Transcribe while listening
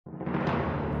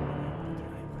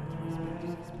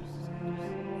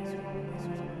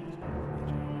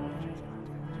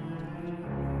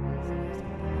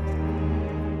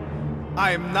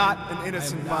I am not an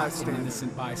innocent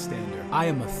bystander. I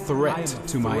am a threat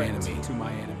to my enemy.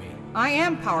 I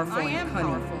am powerful and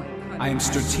cunning. I am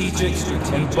strategic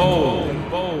and bold.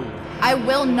 I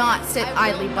will not sit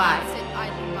idly by.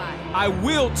 I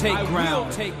will take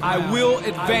ground. I will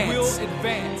advance.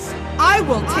 I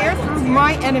will tear through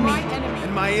my enemy.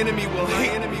 And my enemy will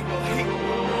hate.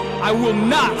 I will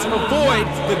not avoid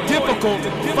the difficult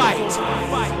fight.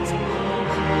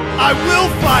 I will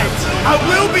fight. I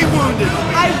will be wounded.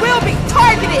 I will be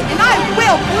targeted and I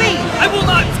will bleed. I will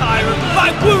not tire. My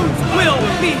wounds will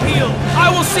be healed. I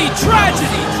will see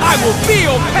tragedy. I will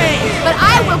feel pain. But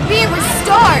I will be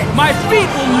restored. My feet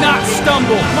will not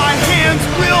stumble. My hands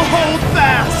will hold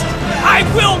fast. I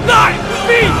will not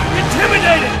be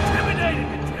intimidated.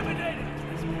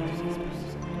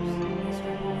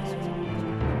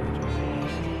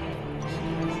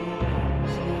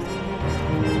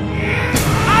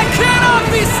 I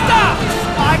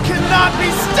cannot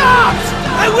be stopped!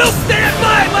 I will stand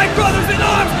by my brothers in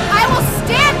arms! I will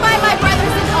stand by my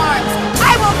brothers in arms!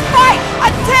 I will fight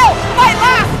until my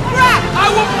last breath! I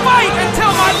will fight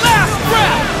until my last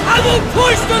breath! I will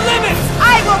push the limits!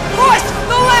 I will push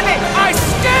the limits! I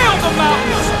scale the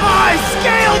mountains! I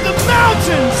scale the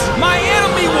mountains! My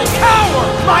enemy will cower!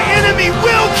 My enemy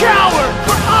will cower!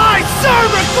 For I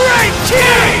serve a great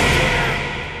king!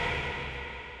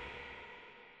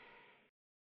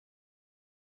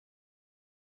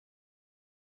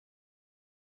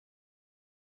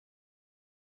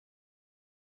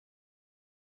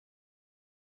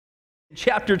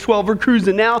 Chapter 12, we're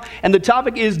cruising now, and the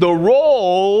topic is the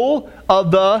role of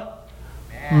the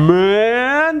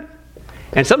man.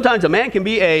 And sometimes a man can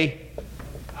be a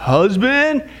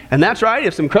husband, and that's right,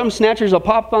 if some crumb snatchers will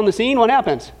pop on the scene, what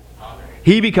happens?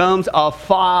 He becomes a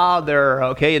father,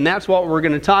 okay? And that's what we're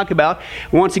going to talk about.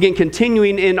 Once again,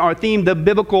 continuing in our theme, the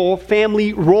biblical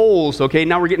family roles, okay?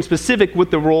 Now we're getting specific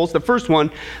with the roles. The first one,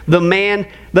 the man,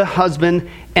 the husband,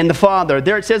 and the father.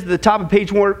 There it says at the top of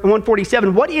page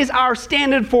 147, what is our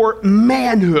standard for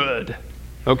manhood?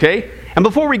 Okay? And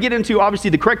before we get into, obviously,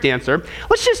 the correct answer,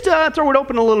 let's just throw it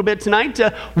open a little bit tonight.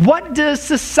 What does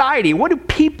society, what do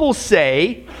people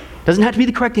say? Doesn't have to be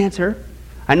the correct answer.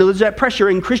 I know there's that pressure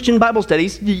in Christian Bible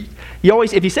studies. You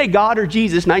always, if you say God or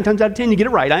Jesus, 9 times out of 10 you get it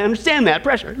right. I understand that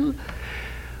pressure.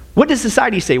 What does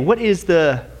society say? What makes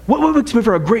me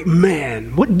for a great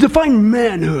man? What define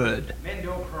manhood? Men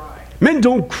don't cry. Men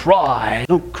don't cry.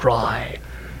 Don't cry.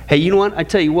 Hey, you know what? I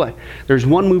tell you what. There's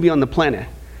one movie on the planet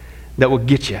that will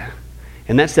get you,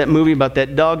 and that's that movie about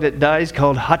that dog that dies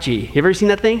called Hachi. You ever seen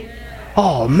that thing?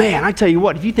 Oh man, I tell you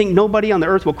what. If you think nobody on the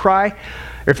earth will cry,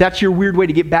 or if that's your weird way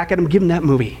to get back at them, give them that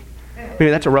movie. Maybe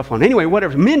that's a rough one. Anyway,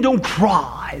 whatever. Men don't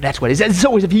cry. That's what it is.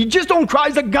 So if you just don't cry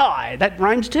as a guy, that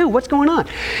rhymes too. What's going on?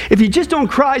 If you just don't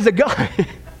cry as a guy,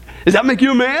 does that make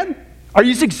you a man? Are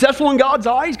you successful in God's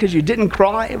eyes because you didn't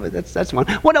cry? That's one.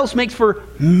 What else makes for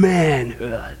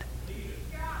manhood?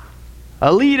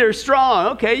 A leader,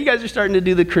 strong. Okay, you guys are starting to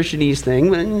do the Christianese thing.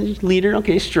 Leader,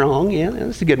 okay, strong. Yeah,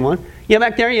 that's a good one. Yeah,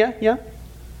 back there, yeah.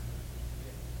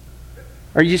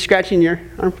 Are you scratching your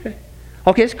arm?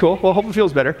 Okay, it's cool. Well, hope it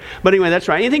feels better. But anyway, that's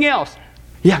right. Anything else?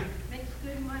 Yeah. Makes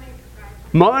good money.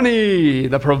 Money,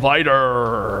 the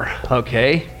provider.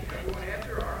 Okay.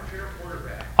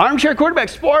 Armchair quarterback,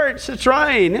 sports. That's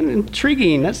right.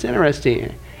 Intriguing. That's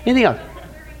interesting. Anything else?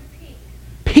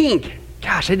 Pink.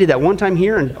 Gosh, I did that one time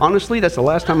here, and honestly, that's the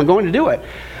last time I'm going to do it.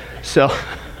 So,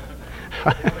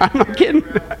 I'm not kidding.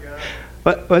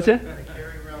 What's it?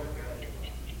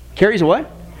 Carries a what?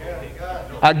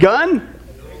 A gun?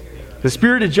 The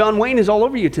spirit of John Wayne is all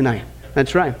over you tonight.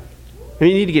 That's right. And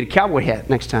you need to get a cowboy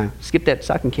hat next time. Skip that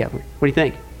stocking cap. What do you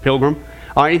think? Pilgrim?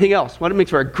 Or anything else? What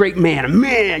makes for a great man? A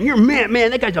man. You're a man.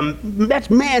 Man, that's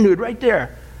manhood right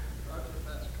there.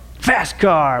 Fast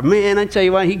car. Man, I tell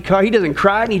you what, he doesn't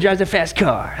cry and he drives a fast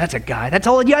car. That's a guy. That's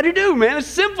all you got to do, man. It's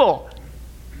simple.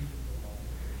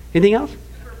 Anything else?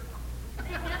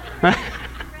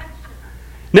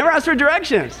 Never ask for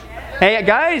directions. Hey,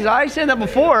 guys, I said that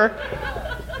before.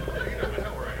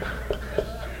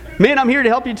 Man, I'm here to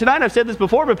help you tonight. I've said this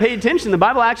before, but pay attention. The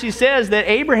Bible actually says that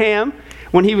Abraham,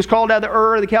 when he was called out of the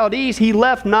Ur of the Chaldees, he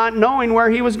left not knowing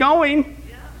where he was going.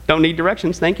 Don't need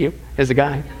directions. Thank you, as a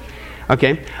guy.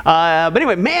 Okay. But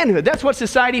anyway, manhood, that's what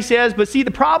society says. But see, the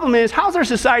problem is, how's our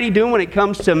society doing when it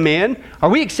comes to men? Are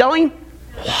we excelling?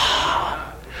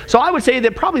 Wow. So I would say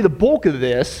that probably the bulk of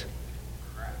this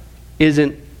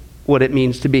isn't what it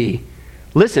means to be.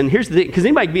 Listen, here's the thing, because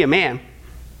anybody can be a man,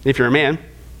 if you're a man,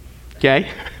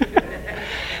 okay?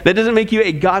 That doesn't make you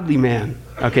a godly man,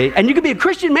 okay? And you can be a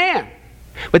Christian man,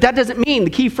 but that doesn't mean, the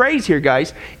key phrase here,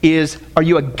 guys, is, are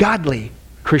you a godly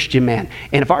Christian man.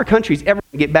 And if our country's ever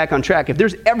going to get back on track, if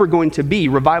there's ever going to be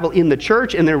revival in the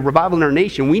church and there's revival in our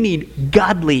nation, we need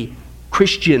godly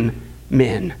Christian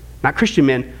men. Not Christian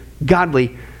men,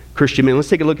 godly Christian men. Let's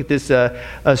take a look at this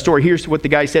story. Here's what the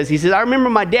guy says. He says, I remember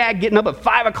my dad getting up at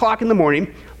 5 o'clock in the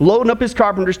morning, loading up his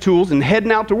carpenter's tools and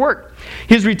heading out to work.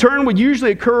 His return would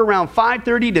usually occur around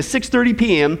 5:30 to 6:30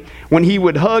 p.m. when he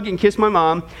would hug and kiss my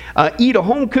mom, eat a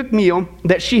home-cooked meal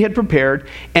that she had prepared,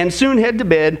 and soon head to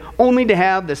bed, only to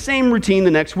have the same routine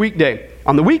the next weekday.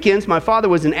 On the weekends, my father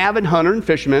was an avid hunter and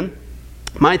fisherman.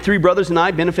 My 3 brothers and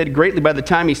I benefited greatly by the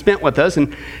time he spent with us,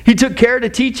 and he took care to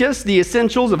teach us the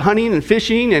essentials of hunting and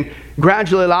fishing, and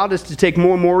gradually allowed us to take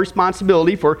more and more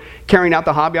responsibility for carrying out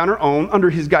the hobby on our own, under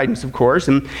his guidance, of course.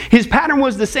 And his pattern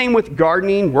was the same with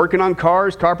gardening, working on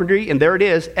cars, carpentry, and there it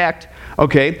is, ACT.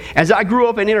 Okay, as I grew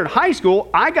up and entered high school,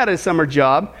 I got a summer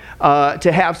job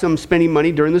to have some spending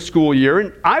money during the school year,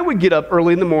 and I would get up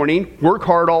early in the morning, work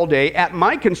hard all day at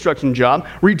my construction job,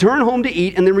 return home to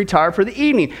eat, and then retire for the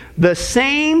evening. The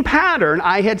same pattern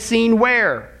I had seen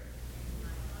where?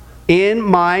 In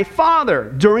my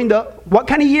father during the, what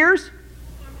kind of years?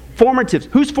 Formatives.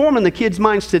 Who's forming the kids'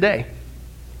 minds today?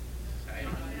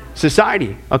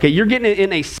 Society. Okay, you're getting it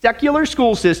in a secular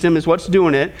school system is what's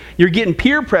doing it. You're getting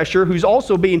peer pressure, who's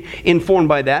also being informed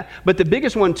by that. But the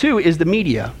biggest one, too, is the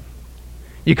media.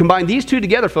 You combine these two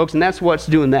together, folks, and that's what's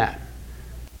doing that.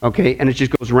 Okay, and it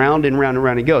just goes round and round and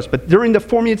round it goes. But during the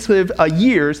formative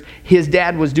years, his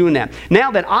dad was doing that.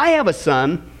 Now that I have a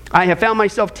son, I have found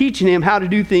myself teaching him how to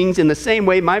do things in the same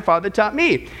way my father taught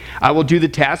me. I will do the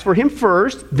task for him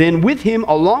first, then with him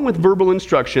along with verbal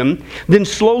instruction, then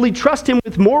slowly trust him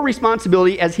with more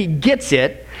responsibility as he gets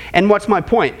it. And what's my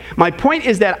point? My point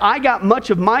is that I got much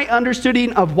of my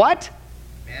understanding of what?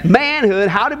 Manhood,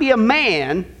 how to be a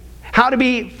man, how to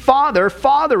be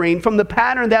fathering from the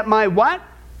pattern that my what?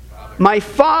 My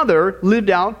father lived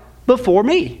out before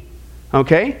me.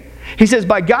 Okay? He says,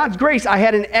 by God's grace, I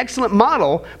had an excellent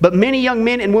model, but many young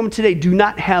men and women today do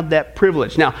not have that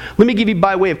privilege. Now, let me give you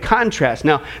by way of contrast.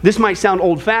 Now, this might sound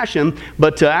old-fashioned,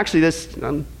 but actually this,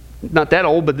 not that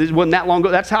old, but this wasn't that long ago.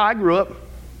 That's how I grew up.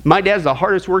 My dad's the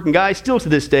hardest working guy still to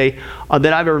this day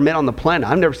that I've ever met on the planet.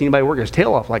 I've never seen anybody work his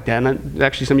tail off like that. And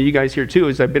actually some of you guys here too,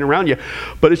 as I've been around you.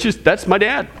 But it's just, that's my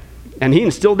dad. And he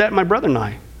instilled that in my brother and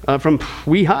I from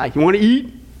wee high. You want to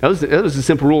eat? That was a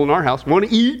simple rule in our house. You want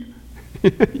to eat?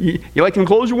 you like them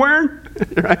clothes you're wearing?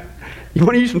 Right? You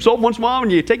want to use some soap once in a while when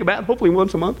you take a bath? Hopefully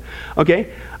once a month.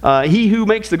 Okay? He who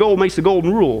makes the gold makes the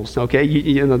golden rules. Okay?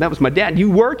 You know, that was my dad. You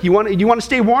work. You want to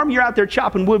stay warm? You're out there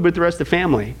chopping wood with the rest of the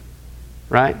family.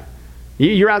 Right?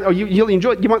 You're out. Oh, you'll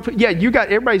enjoy it. You got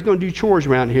everybody's going to do chores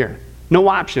around here. No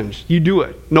options. You do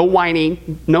it. No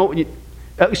whining. No.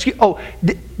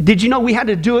 Did you know we had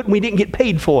to do it and we didn't get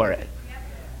paid for it?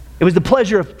 It was the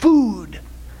pleasure of food.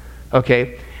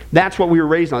 Okay? That's what we were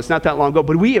raised on. It's not that long ago,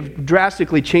 but we have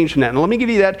drastically changed from that. Now, let me give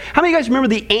you that. How many of you guys remember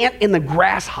the ant and the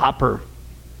grasshopper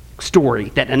story,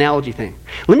 that analogy thing?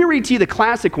 Let me read to you the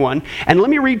classic one, and let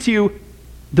me read to you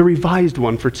the revised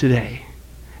one for today.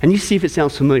 And you see if it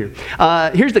sounds familiar.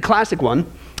 Here's the classic one.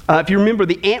 If you remember,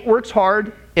 the ant works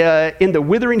hard in the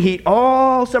withering heat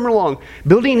all summer long,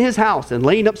 building his house and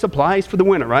laying up supplies for the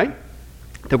winter, right?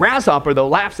 The grasshopper, though,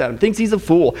 laughs at him, thinks he's a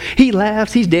fool. He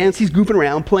laughs, he's dancing, he's goofing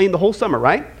around, playing the whole summer,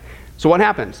 right? So what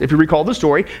happens? If you recall the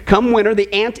story, come winter,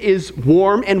 the ant is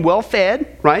warm and well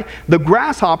fed, right? The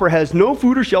grasshopper has no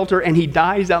food or shelter, and he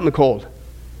dies out in the cold.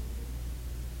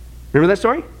 Remember that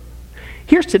story?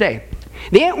 Here's today.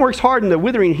 The ant works hard in the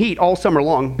withering heat all summer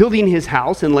long, building his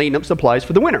house and laying up supplies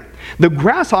for the winter. The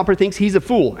grasshopper thinks he's a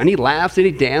fool, and he laughs and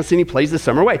he dances and he plays the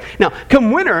summer away. Now,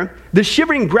 come winter, the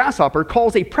shivering grasshopper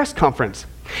calls a press conference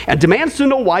and demands to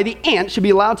know why the ant should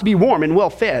be allowed to be warm and well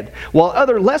fed, while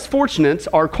other less fortunates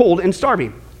are cold and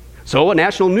starving. So a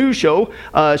national news show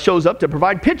shows up to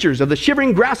provide pictures of the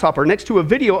shivering grasshopper next to a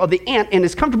video of the ant in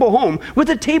his comfortable home with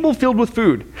a table filled with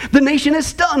food. The nation is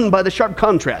stunned by the sharp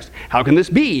contrast. How can this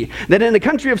be that in a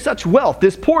country of such wealth,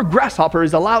 this poor grasshopper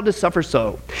is allowed to suffer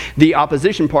so? The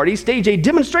opposition parties stage a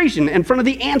demonstration in front of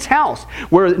the ant's house,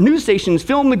 where news stations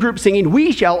film the group singing,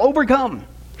 "We shall overcome."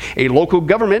 A local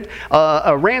government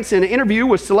rants in an interview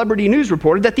with Celebrity News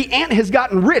reported that the ant has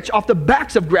gotten rich off the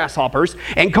backs of grasshoppers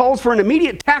and calls for an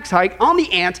immediate tax hike on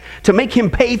the ant to make him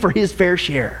pay for his fair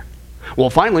share. Well,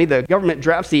 finally, the government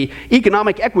drafts the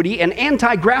Economic Equity and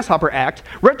Anti-Grasshopper Act,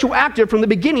 retroactive from the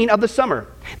beginning of the summer.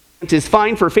 The ant is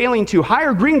fined for failing to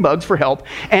hire green bugs for help,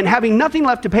 and having nothing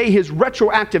left to pay his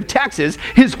retroactive taxes,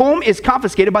 his home is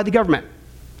confiscated by the government.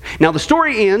 Now the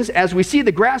story ends as we see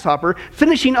the grasshopper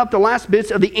finishing up the last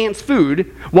bits of the ant's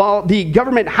food while the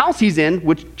government house he's in,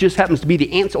 which just happens to be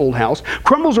the ant's old house,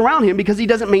 crumbles around him because he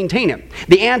doesn't maintain it.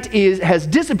 The ant has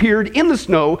disappeared in the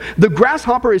snow, the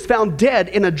grasshopper is found dead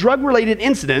in a drug-related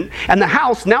incident, and the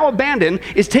house, now abandoned,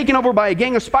 is taken over by a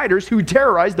gang of spiders who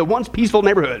terrorize the once peaceful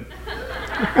neighborhood.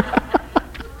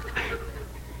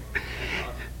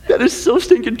 That is so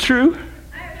stinking true.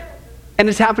 And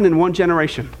it's happened in one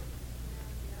generation.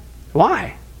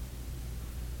 Why?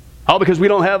 Oh, because we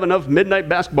don't have enough midnight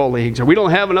basketball leagues, or we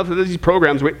don't have enough of these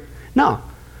programs. No.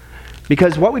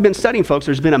 Because what we've been studying, folks,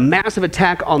 there's been a massive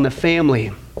attack on the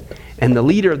family. And the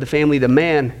leader of the family, the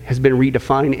man, has been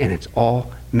redefined, and it's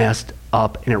all messed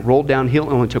up. And it rolled downhill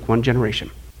and only took one generation.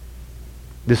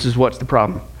 This is what's the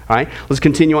problem. All right, let's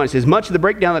continue on. It says, much of the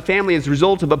breakdown of the family is the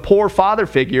result of a poor father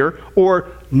figure or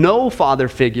no father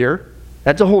figure.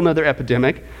 That's a whole other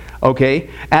epidemic, okay,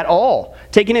 at all.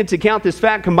 Taking into account this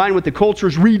fact combined with the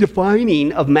culture's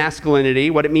redefining of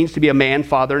masculinity, what it means to be a man,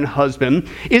 father, and husband,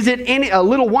 is it a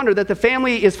little wonder that the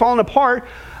family is falling apart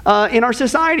in our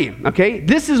society, okay?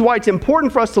 This is why it's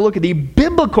important for us to look at the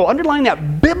biblical, underline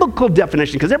that biblical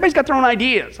definition, because everybody's got their own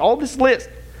ideas, all this list.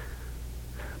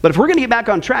 But if we're going to get back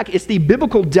on track, it's the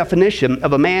biblical definition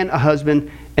of a man, a husband,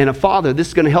 and a father. This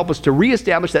is going to help us to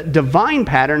reestablish that divine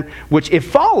pattern, which if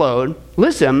followed,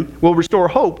 listen, will restore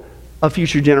hope of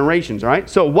future generations, all right?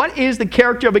 So what is the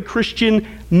character of a Christian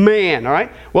man, all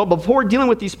right? Well, before dealing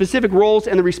with these specific roles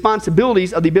and the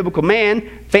responsibilities of the biblical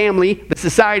man, family, the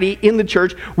society, in the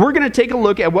church, we're going to take a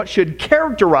look at what should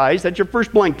characterize, that's your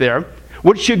first blank there,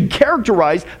 what should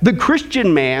characterize the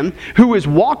Christian man who is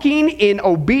walking in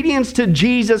obedience to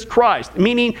Jesus Christ,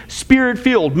 meaning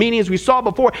Spirit-filled, meaning as we saw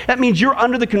before, that means you're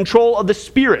under the control of the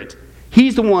Spirit.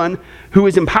 He's the one who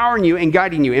is empowering you and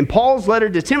guiding you. In Paul's letter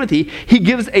to Timothy, he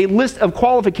gives a list of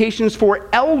qualifications for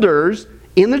elders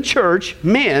in the church,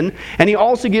 men, and he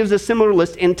also gives a similar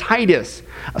list in Titus.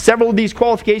 Several of these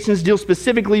qualifications deal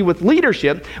specifically with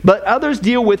leadership, but others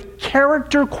deal with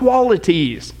character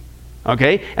qualities.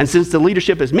 Okay, and since the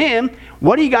leadership is men,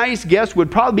 what do you guys guess would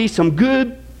probably be some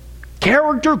good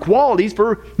character qualities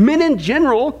for men in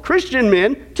general, Christian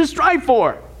men, to strive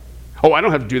for? Oh, I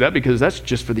don't have to do that because that's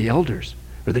just for the elders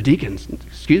or the deacons.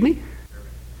 Excuse me?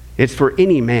 It's for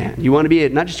any man. You want to be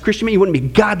not just a Christian man, you want to be a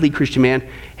godly Christian man.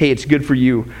 Hey, it's good for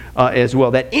you as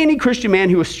well. That any Christian man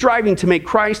who is striving to make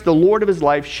Christ the Lord of his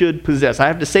life should possess. I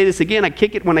have to say this again. I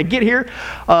kick it when I get here.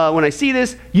 When I see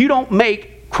this, you don't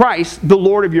make Christ the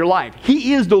Lord of your life.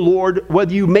 He is the Lord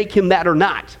whether you make him that or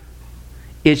not.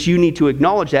 It's you need to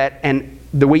acknowledge that, and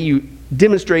the way you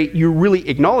demonstrate you really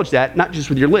acknowledge that, not just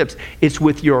with your lips, it's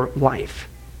with your life.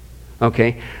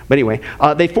 Okay? But anyway,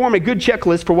 they form a good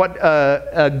checklist for what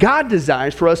God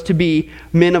desires for us to be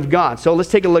men of God. So let's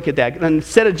take a look at that. And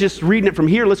instead of just reading it from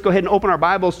here, let's go ahead and open our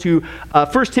Bibles to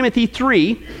 1 Timothy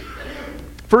 3.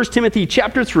 1 Timothy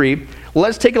chapter 3.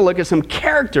 Let's take a look at some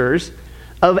characters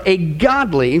of a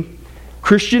godly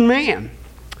Christian man.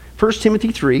 1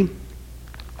 Timothy 3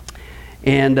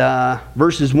 and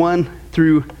verses 1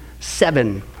 through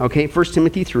 7. Okay, 1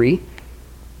 Timothy 3,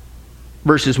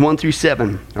 verses 1 through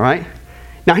 7. All right?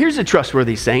 Now here's a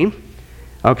trustworthy saying.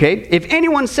 Okay, if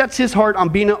anyone sets his heart on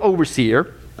being an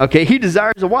overseer, okay, he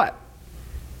desires a what?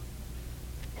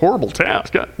 Horrible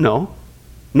task. No,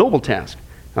 noble task.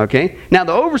 Okay, now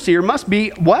the overseer must be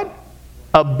what?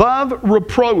 Above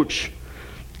reproach.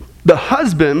 The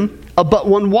husband of but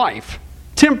one wife,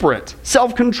 temperate,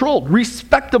 self-controlled,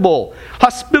 respectable,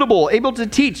 hospitable, able to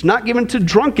teach, not given to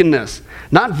drunkenness,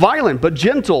 not violent, but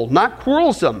gentle, not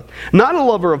quarrelsome, not a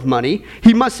lover of money.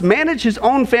 He must manage his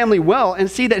own family well and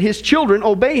see that his children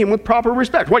obey him with proper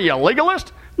respect. What, are you a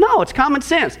legalist? No, it's common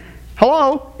sense.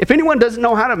 Hello? If anyone doesn't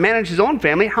know how to manage his own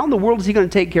family, how in the world is he going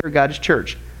to take care of God's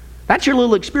church? That's your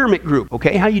little experiment group,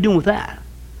 okay? How you doing with that?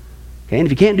 Okay, and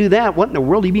if you can't do that, what in the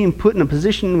world are you being put in a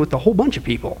position with a whole bunch of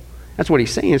people? That's what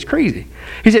he's saying. It's crazy.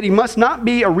 He said he must not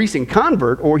be a recent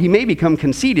convert, or he may become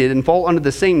conceited and fall under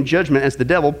the same judgment as the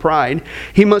devil, pride.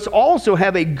 He must also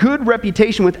have a good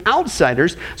reputation with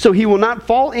outsiders, so he will not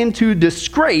fall into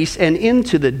disgrace and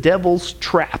into the devil's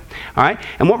trap. All right?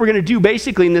 And what we're going to do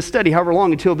basically in this study, however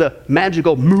long until the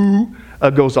magical moo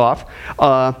goes off,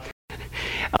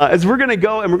 is we're going to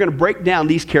go and we're going to break down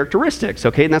these characteristics,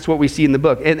 okay? And that's what we see in the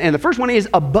book. And the first one is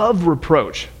above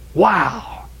reproach.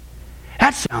 Wow.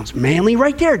 That sounds manly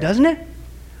right there, doesn't it?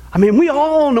 I mean, we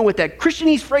all know what that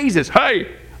Christianese phrase is.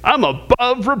 Hey, I'm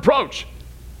above reproach.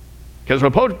 Because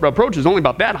reproach is only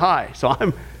about that high. So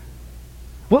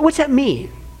what's that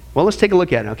mean? Well, let's take a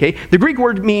look at it, okay? The Greek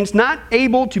word means not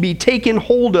able to be taken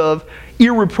hold of,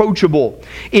 irreproachable.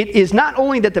 It is not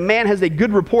only that the man has a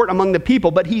good report among the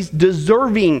people, but he's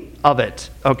deserving of it,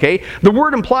 okay? The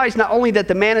word implies not only that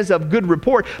the man is of good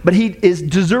report, but he is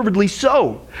deservedly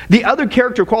so. The other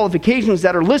character qualifications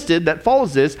that are listed that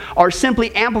follows this are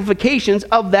simply amplifications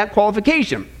of that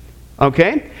qualification,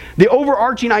 okay? The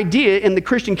overarching idea in the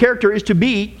Christian character is to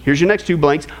be, here's your next two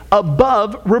blanks,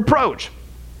 above reproach.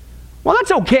 Well,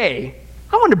 that's okay.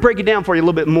 I want to break it down for you a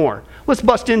little bit more. Let's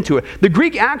bust into it. The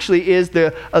Greek actually is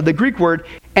the Greek word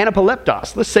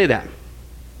anapoleptos. Let's say that.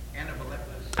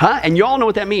 Anapoleptos. Huh? And you all know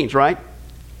what that means, right?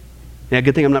 Yeah,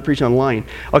 good thing I'm not preaching online.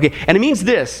 Okay, and it means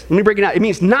this. Let me break it out. It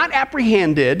means not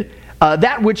apprehended,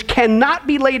 that which cannot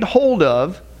be laid hold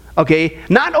of, okay,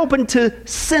 not open to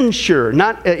censure,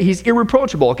 he's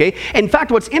irreproachable, okay? In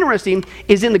fact, what's interesting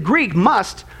is in the Greek,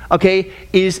 must, okay,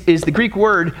 is the Greek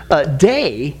word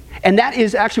day, and that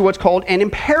is actually what's called an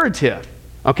imperative,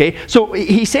 okay? So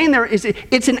he's saying there is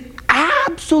it's an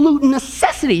absolute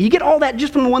necessity. You get all that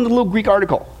just from one little Greek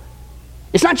article.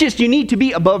 It's not just you need to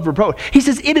be above reproach. He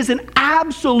says it is an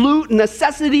absolute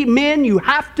necessity. Men, you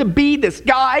have to be this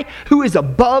guy who is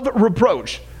above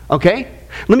reproach, okay?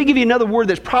 Let me give you another word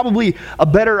that's probably a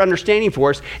better understanding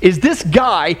for us, is this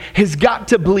guy has got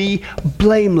to be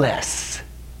blameless.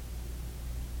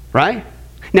 Right?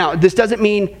 Now, this doesn't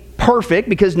mean perfect,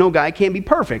 because no guy can be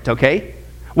perfect, okay?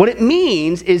 What it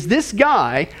means is this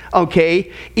guy,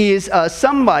 okay, is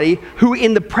somebody who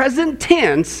in the present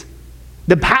tense,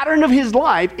 the pattern of his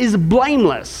life is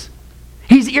blameless.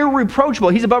 He's irreproachable.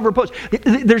 He's above reproach.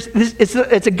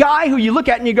 It's a guy who you look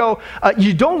at and you go,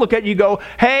 you don't look at and you go,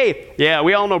 hey, yeah,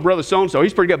 we all know brother so-and-so.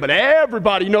 He's pretty good, but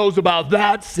everybody knows about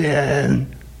that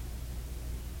sin.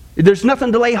 There's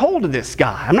nothing to lay hold of this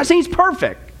guy. I'm not saying he's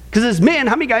perfect. Because as men,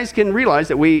 how many guys can realize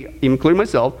that we, including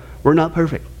myself, we're not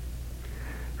perfect?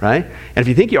 Right? And if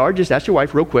you think you are, just ask your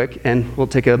wife real quick and we'll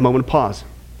take a moment of pause.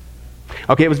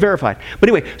 Okay, it was verified. But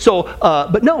anyway, so,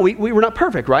 but no, we were not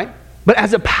perfect, right? But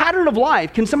as a pattern of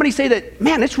life, can somebody say that,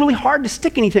 man, it's really hard to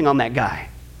stick anything on that guy?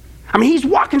 I mean, he's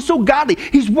walking so godly.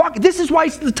 This is why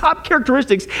it's the top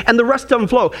characteristics and the rest of them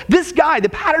flow. This guy, the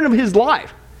pattern of his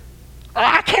life,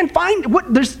 I can't find,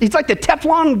 it's like the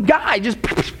Teflon guy, just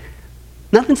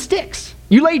nothing sticks.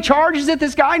 You lay charges at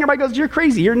this guy and everybody goes, you're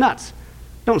crazy, you're nuts.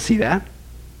 Don't see that.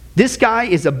 This guy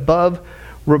is above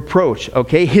reproach,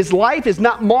 okay? His life is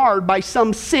not marred by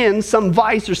some sin, some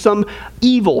vice, or some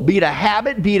evil, be it a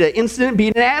habit, be it an incident, be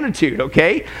it an attitude,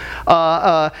 okay?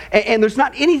 And there's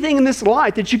not anything in this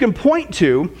life that you can point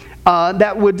to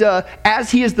that would,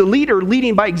 as he is the leader,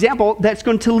 leading by example, that's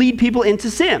going to lead people into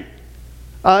sin.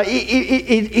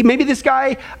 Maybe this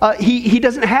guy, he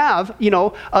doesn't have,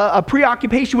 a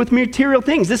preoccupation with material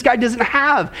things. This guy doesn't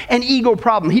have an ego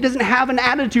problem. He doesn't have an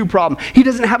attitude problem. He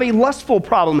doesn't have a lustful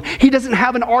problem. He doesn't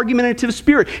have an argumentative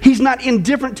spirit. He's not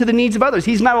indifferent to the needs of others.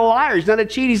 He's not a liar. He's not a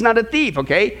cheat. He's not a thief,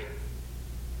 okay?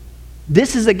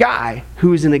 This is a guy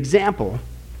who is an example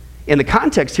in the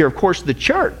context here, of course, the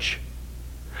church.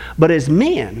 But as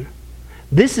men,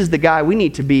 this is the guy we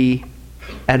need to be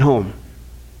at home.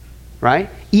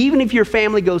 Right? Even if your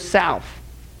family goes south,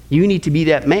 you need to be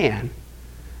that man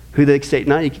who they say,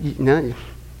 no,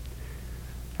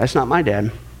 that's not my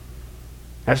dad.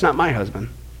 That's not my husband.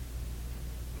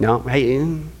 No,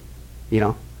 hey,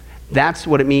 that's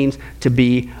what it means to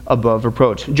be above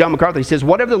reproach. John MacArthur, he says,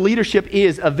 whatever the leadership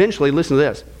is eventually, listen to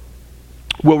this,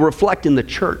 will reflect in the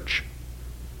church.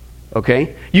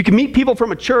 Okay? You can meet people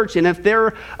from a church, and if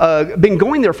they're been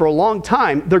going there for a long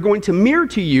time, they're going to mirror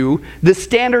to you the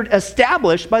standard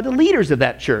established by the leaders of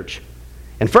that church.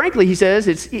 And frankly, he says,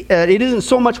 it isn't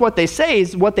so much what they say,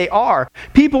 it's what they are.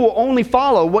 People will only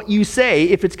follow what you say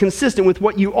if it's consistent with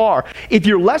what you are. If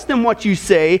you're less than what you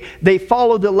say, they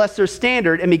follow the lesser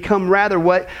standard and become rather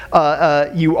what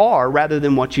you are rather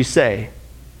than what you say.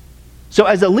 So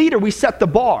as a leader, we set the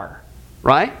bar,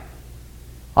 right?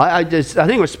 I think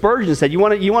it was Spurgeon said, you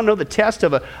want to know the test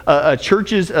of a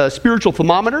church's spiritual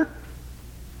thermometer?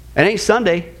 It ain't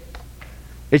Sunday.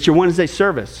 It's your Wednesday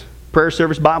service, prayer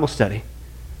service, Bible study.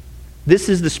 This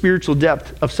is the spiritual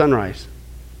depth of Sunrise.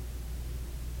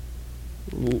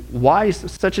 Why is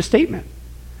such a statement?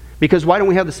 Because why don't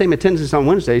we have the same attendance on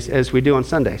Wednesdays as we do on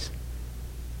Sundays?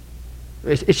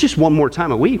 It's just one more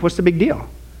time a week. What's the big deal?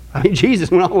 I mean, Jesus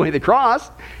went all the way to the cross,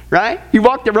 right? He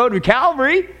walked the road to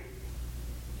Calvary.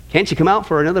 Can't you come out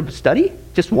for another study?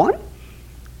 Just one?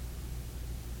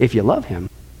 If you love him,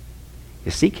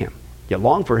 you seek him, you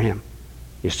long for him,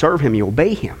 you serve him, you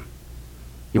obey him.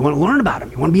 You want to learn about him,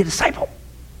 you want to be a disciple,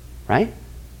 right?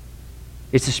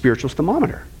 It's a spiritual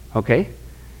thermometer, okay?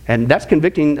 And that's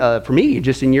convicting for me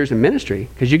just in years of ministry,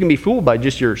 because you can be fooled by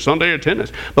just your Sunday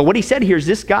attendance. But what he said here is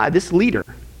this guy, this leader,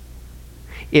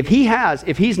 if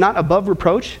he's not above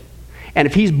reproach, and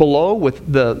if he's below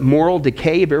with the moral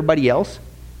decay of everybody else,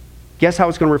 guess how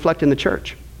it's going to reflect in the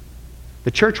church?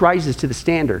 The church rises to the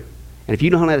standard. And if you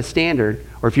don't have a standard,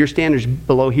 or if your standard's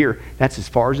below here, that's as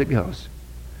far as it goes.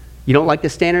 You don't like the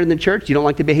standard in the church? You don't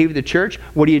like the behavior of the church?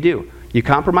 What do? You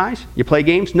compromise? You play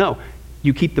games? No.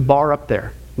 You keep the bar up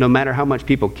there. No matter how much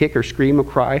people kick or scream or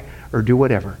cry or do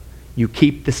whatever. You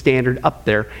keep the standard up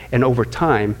there, and over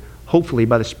time, hopefully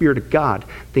by the Spirit of God,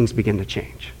 things begin to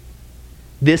change.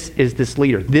 This is this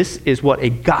leader. This is what a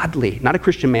godly, not a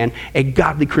Christian man, a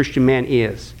godly Christian man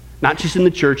is. Not just in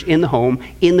the church, in the home,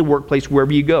 in the workplace,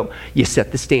 wherever you go. You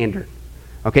set the standard.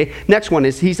 Okay? Next one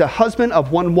is he's a husband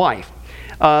of one wife.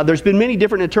 There's been many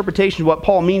different interpretations of what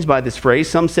Paul means by this phrase.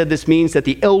 Some said this means that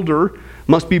the elder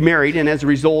must be married, and as a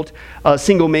result,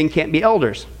 single men can't be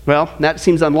elders. Well, that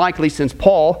seems unlikely since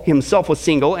Paul himself was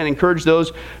single and encouraged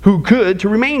those who could to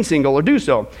remain single or do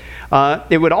so.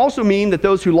 It would also mean that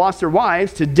those who lost their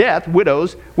wives to death,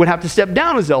 widows, would have to step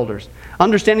down as elders.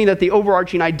 Understanding that the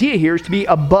overarching idea here is to be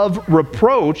above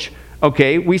reproach.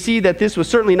 Okay, we see that this was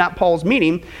certainly not Paul's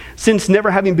meaning, since never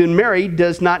having been married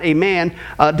does not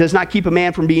keep a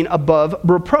man from being above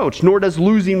reproach, nor does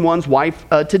losing one's wife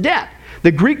to death.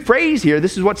 The Greek phrase here,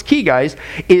 this is what's key, guys,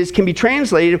 can be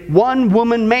translated one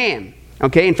woman man.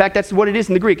 Okay, in fact, that's what it is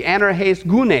in the Greek, anarches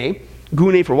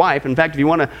gune for wife. In fact, if you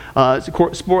want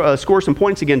to score some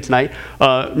points again tonight,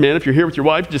 man, if you're here with your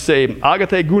wife, just say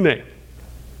agathe gune.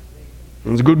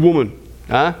 It's a good woman.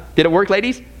 Huh? Did it work,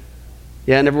 ladies?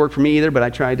 Yeah, it never worked for me either, but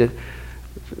I tried it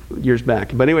years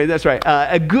back. But anyway, that's right.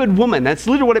 A good woman. That's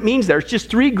literally what it means there. It's just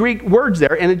 3 Greek words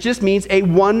there, and it just means a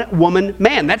one-woman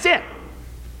man. That's it.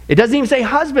 It doesn't even say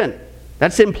husband.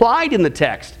 That's implied in the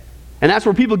text. And that's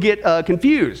where people get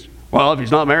confused. Well, if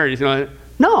he's not married, he's not...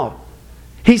 No.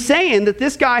 He's saying that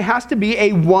this guy has to be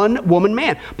a one-woman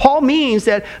man. Paul means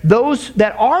that those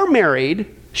that are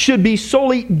married should be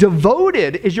solely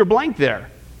devoted, is your blank there,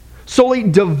 solely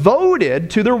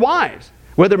devoted to their wives.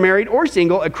 Whether married or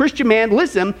single, a Christian man,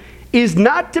 listen, is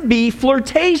not to be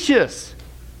flirtatious.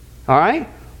 All right?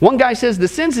 One guy says the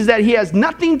sense is that he has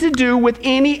nothing to do with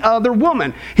any other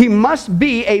woman. He must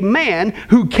be a man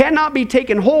who cannot be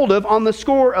taken hold of on the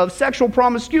score of sexual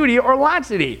promiscuity or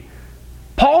laxity.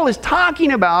 Paul is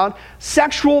talking about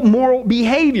sexual moral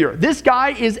behavior. This guy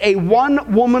is a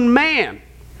one-woman man.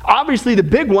 Obviously the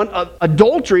big one,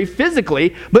 adultery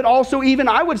physically, but also even,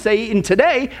 I would say, in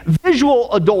today,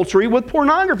 visual adultery with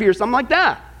pornography or something like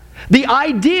that. The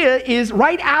idea is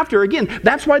right after, again,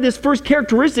 that's why this first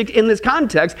characteristic in this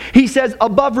context, he says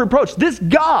above reproach. This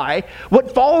guy,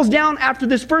 what falls down after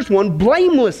this first one,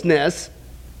 blamelessness,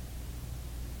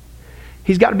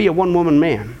 he's got to be a one-woman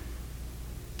man.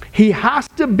 He has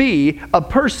to be a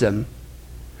person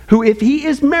who, if he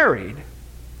is married,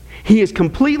 he is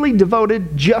completely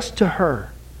devoted just to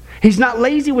her. He's not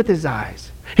lazy with his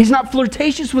eyes. He's not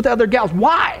flirtatious with other gals.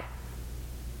 Why?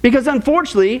 Because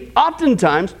unfortunately,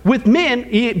 oftentimes, with men,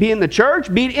 be it in the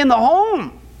church, be it in the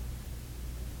home,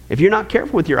 if you're not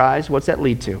careful with your eyes, what's that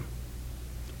lead to?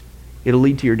 It'll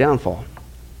lead to your downfall.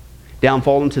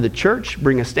 Downfall into the church,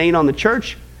 bring a stain on the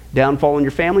church. Downfall in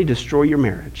your family, destroy your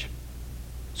marriage.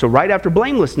 So right after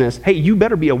blamelessness, hey, you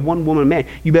better be a one-woman man.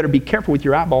 You better be careful with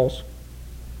your eyeballs.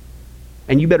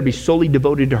 And you better be solely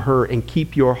devoted to her and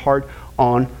keep your heart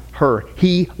on her.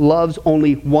 He loves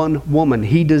only one woman.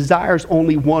 He desires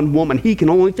only one woman. He can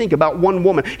only think about one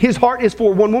woman. His heart is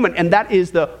for one woman, and that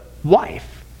is the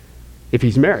wife, if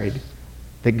he's married,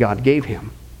 that God gave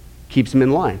him. Keeps him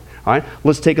in line. All right,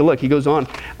 let's take a look. He goes on.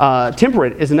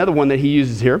 Temperate is another one that he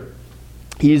uses here.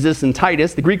 He uses this in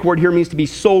Titus. The Greek word here means to be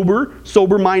sober,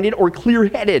 sober-minded, or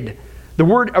clear-headed. The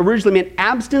word originally meant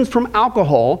abstinence from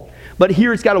alcohol, but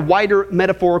here it's got a wider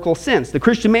metaphorical sense. The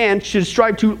Christian man should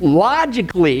strive to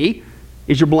logically,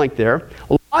 is your blank there,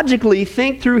 logically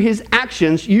think through his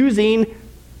actions using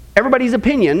everybody's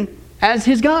opinion as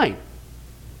his guide.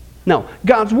 No,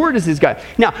 God's word is his guide.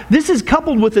 Now, this is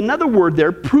coupled with another word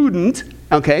there, prudent,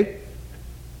 okay?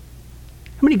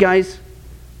 How many guys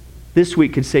this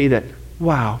week could say that,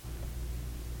 wow,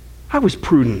 I was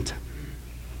prudent?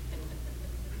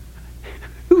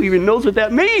 Who even knows what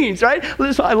that means, right?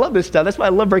 That's why I love this stuff. That's why I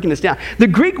love breaking this down. The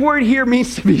Greek word here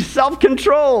means to be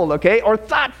self-controlled, okay, or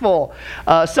thoughtful.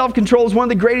 Self-control is one of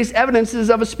the greatest evidences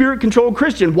of a spirit-controlled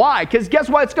Christian. Why? Because guess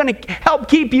what? It's going to help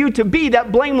keep you to be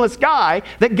that blameless guy,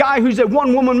 that guy who's a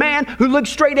one-woman man who looks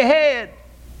straight ahead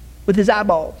with his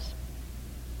eyeballs.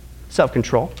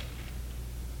 Self-control.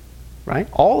 Right?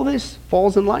 All of this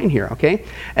falls in line here, okay?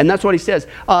 And that's what he says.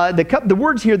 The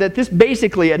words here that this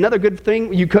basically, another good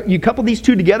thing, you couple these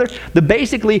two together,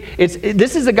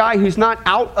 this is a guy who's not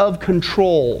out of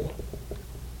control.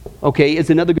 Okay, is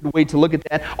another good way to look at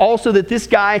that. Also that this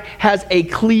guy has a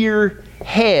clear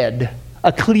head,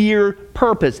 a clear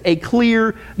purpose, a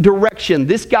clear direction.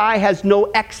 This guy has no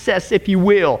excess, if you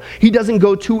will. He doesn't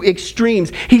go to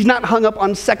extremes. He's not hung up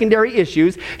on secondary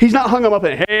issues. He's not hung up on,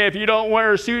 hey, if you don't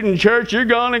wear a suit in church, you're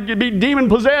going to be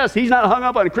demon-possessed. He's not hung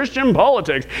up on Christian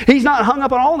politics. He's not hung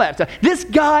up on all that stuff. This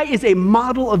guy is a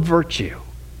model of virtue.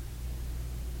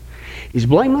 He's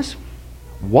blameless,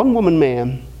 one-woman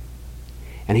man,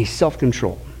 and he's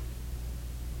self-controlled.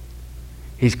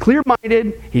 He's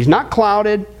clear-minded. He's not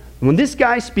clouded. When this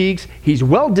guy speaks, he's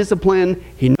well-disciplined,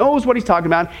 he knows what he's talking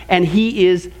about, and he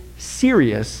is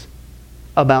serious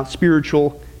about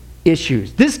spiritual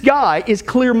issues. This guy is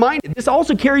clear-minded. This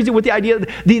also carries it with the idea of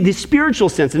the spiritual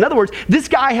sense. In other words, this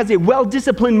guy has a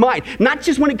well-disciplined mind, not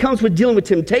just when it comes with dealing with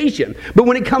temptation, but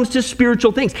when it comes to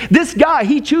spiritual things. This guy,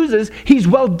 he's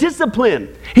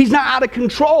well-disciplined. He's not out of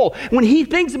control. When he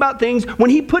thinks about things, when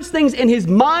he puts things in his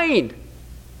mind,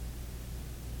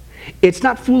 it's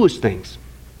not foolish things.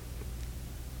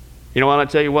 You know what, I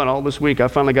tell you what, all this week I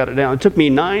finally got it down. It took me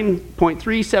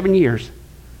 9.37 years,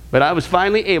 but I was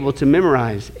finally able to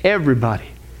memorize everybody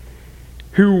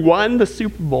who won the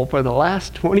Super Bowl for the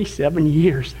last 27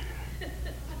 years.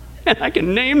 And I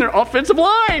can name their offensive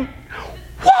line.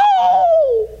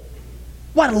 Whoa!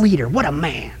 What a leader, what a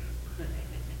man.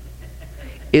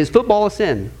 Is football a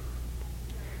sin?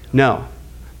 No.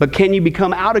 But can you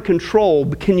become out of control?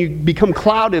 Can you become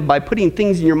clouded by putting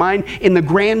things in your mind in the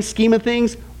grand scheme of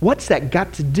things? What's that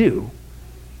got to do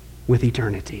with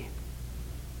eternity?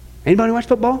 Anybody watch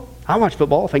football? I watch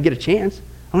football if I get a chance.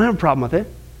 I don't have a problem with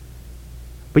it.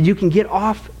 But you can get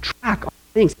off track on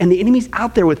things. And the enemy's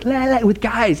out there with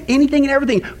guys, anything and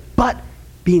everything, but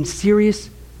being serious,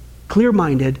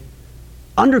 clear-minded,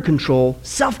 under control,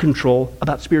 self-control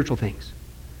about spiritual things.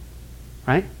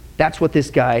 Right? That's what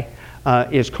this guy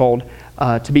is called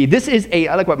to be.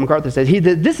 I like what MacArthur says,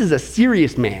 this is a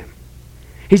serious man.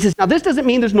 He says, now this doesn't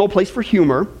mean there's no place for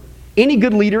humor. Any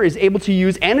good leader is able to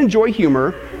use and enjoy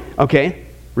humor. Okay,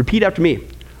 repeat after me.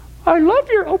 I love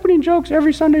your opening jokes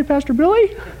every Sunday, Pastor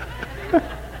Billy.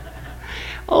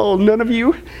 Oh, none of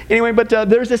you. Anyway, but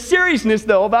there's a seriousness,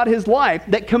 though, about his life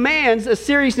that commands a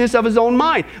seriousness of his own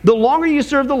mind. The longer you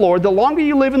serve the Lord, the longer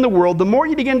you live in the world, the more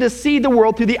you begin to see the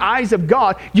world through the eyes of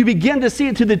God. You begin to see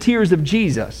it through the tears of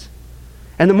Jesus.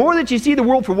 And the more that you see the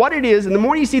world for what it is, and the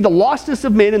more you see the lostness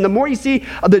of men, and the more you see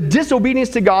the disobedience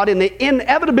to God and the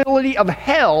inevitability of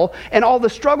hell and all the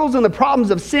struggles and the problems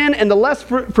of sin and the less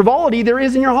frivolity there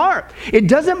is in your heart. It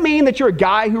doesn't mean that you're a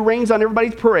guy who rains on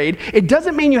everybody's parade. It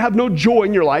doesn't mean you have no joy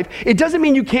in your life. It doesn't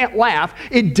mean you can't laugh.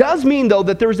 It does mean, though,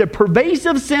 that there's a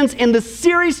pervasive sense in the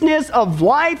seriousness of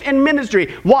life and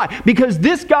ministry. Why? Because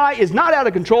this guy is not out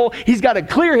of control. He's got a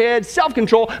clear head,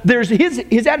 self-control.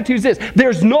 His attitude is this: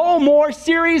 there's no more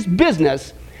serious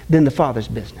business than the Father's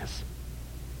business.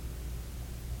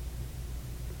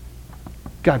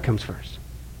 God comes first.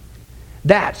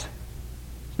 That's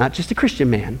not just a Christian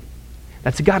man.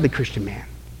 That's a godly Christian man.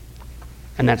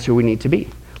 And that's who we need to be.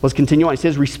 Let's continue on. It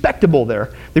says respectable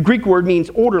there. The Greek word means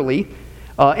orderly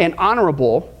and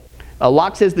honorable.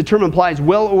 Locke says the term implies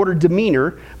well-ordered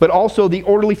demeanor, but also the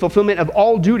orderly fulfillment of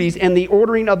all duties and the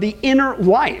ordering of the inner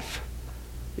life.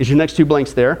 Is your next two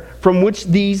blanks there, from which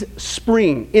these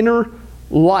spring. Inner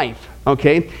life,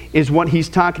 okay, is what he's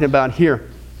talking about here.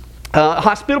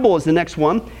 Hospitable is the next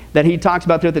one that he talks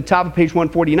about there at the top of page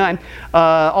 149.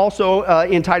 Also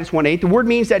in Titus 1:8, the word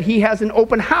means that he has an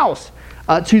open house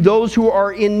to those who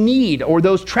are in need or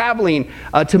those traveling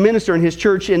to minister in his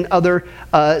church in other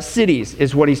cities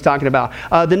is what he's talking about.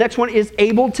 The next one is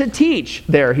able to teach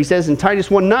there. He says in Titus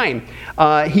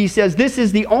 1:9, he says this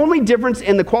is the only difference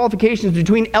in the qualifications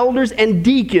between elders and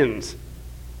deacons.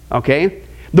 Okay?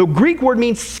 The Greek word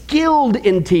means skilled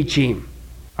in teaching.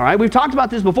 All right, we've talked about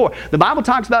this before. The Bible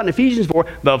talks about in Ephesians 4,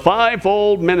 the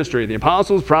fivefold ministry, the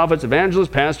apostles, prophets, evangelists,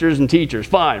 pastors, and teachers.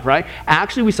 5, right?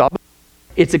 Actually, we saw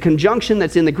it's a conjunction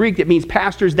that's in the Greek that means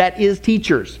pastors, that is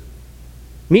teachers.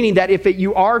 Meaning that if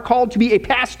you are called to be a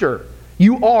pastor,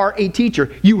 you are a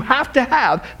teacher. You have to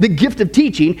have the gift of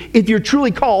teaching if you're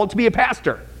truly called to be a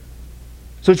pastor.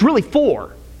 So it's really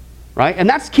 4, right? And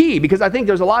that's key because I think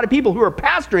there's a lot of people who are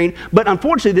pastoring, but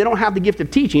unfortunately they don't have the gift of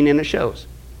teaching and it shows.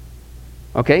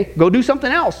 Okay? Go do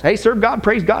something else. Hey, serve God,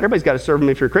 praise God. Everybody's got to serve him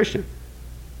if you're a Christian.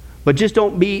 But just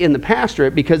don't be in the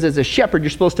pastorate because as a shepherd, you're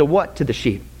supposed to what to the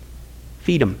sheep?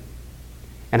 Feed them.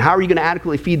 And how are you going to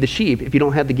adequately feed the sheep if you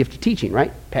don't have the gift of teaching,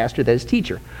 right? Pastor, that is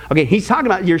teacher. Okay, he's talking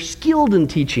about you're skilled in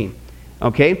teaching.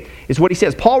 Okay, is what he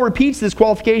says. Paul repeats this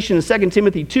qualification in 2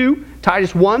 Timothy 2,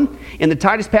 Titus 1. In the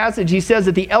Titus passage, he says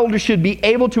that the elder should be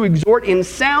able to exhort in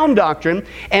sound doctrine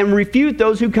and refute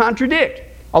those who contradict.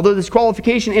 Although this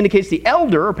qualification indicates the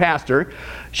elder or pastor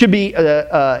should be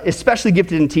especially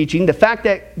gifted in teaching, the fact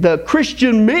that the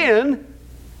Christian men,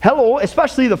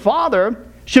 especially the father,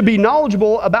 should be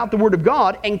knowledgeable about the Word of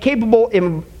God and capable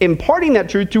in imparting that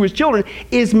truth to his children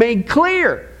is made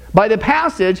clear by the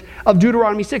passage of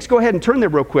Deuteronomy 6. Go ahead and turn there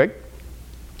real quick.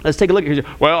 Let's take a look.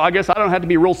 Well, I guess I don't have to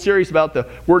be real serious about the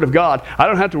Word of God. I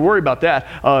don't have to worry about that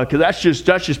because that's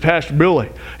just Pastor Billy.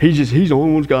 He's the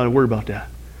only one who's got to worry about that.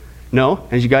 No,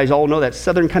 as you guys all know, that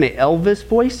southern kind of Elvis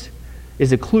voice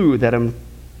is a clue that I'm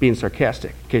being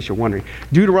sarcastic, in case you're wondering.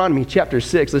 Deuteronomy chapter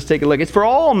 6, let's take a look. It's for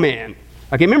all men.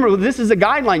 Okay, remember, this is a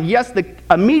guideline. Yes, the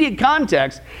immediate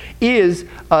context is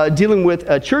dealing with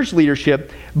church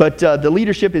leadership, but the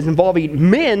leadership is involving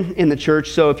men in the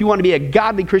church. So if you want to be a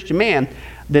godly Christian man,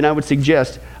 then I would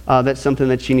suggest that's something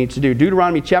that you need to do.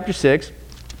 Deuteronomy chapter 6,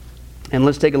 and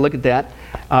let's take a look at that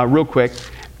real quick.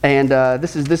 And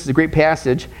this is a great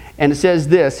passage. And it says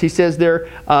this. He says there,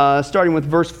 starting with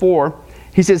verse 4,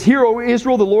 he says, "Hear, O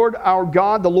Israel, the Lord our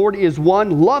God, the Lord is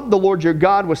one. Love the Lord your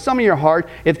God with some of your heart."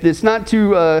 If it's not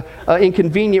too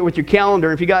inconvenient with your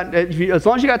calendar, as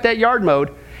long as you got that yard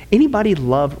mowed. Anybody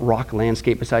love rock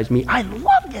landscape besides me? I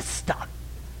love this stuff.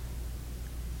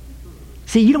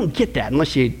 See, you don't get that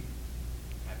unless you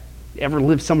ever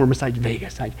lived somewhere besides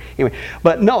Vegas. Anyway,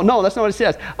 but no, that's not what it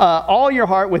says. All your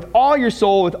heart, with all your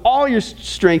soul, with all your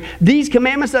strength. These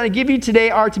commandments that I give you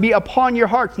today are to be upon your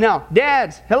hearts. Now,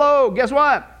 dads, hello, guess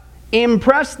what?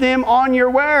 Impress them on your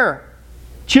where?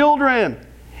 Children.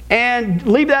 And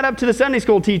leave that up to the Sunday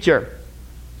school teacher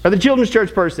or the children's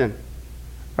church person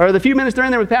or the few minutes they're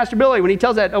in there with Pastor Billy when he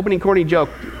tells that opening corny joke,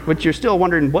 which you're still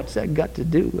wondering, what's that got to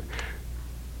do?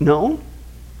 No.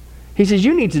 He says,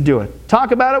 you need to do it.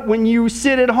 Talk about it when you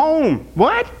sit at home.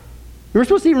 What? You were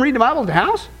supposed to even read the Bible at the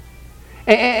house?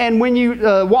 And when you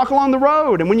walk along the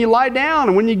road, and when you lie down,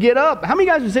 and when you get up. How many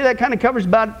guys would say that kind of covers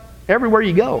about everywhere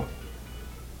you go?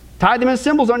 Tie them as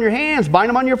symbols on your hands. Bind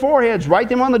them on your foreheads. Write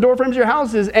them on the door frames of your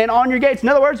houses and on your gates. In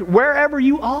other words, wherever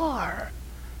you are,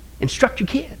 instruct your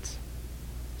kids.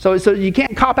 So you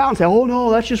can't cop out and say, oh,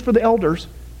 no, that's just for the elders.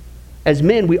 As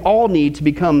men, we all need to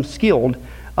become skilled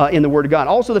in the Word of God.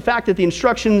 Also, the fact that the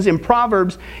instructions in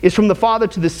Proverbs is from the father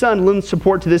to the son lends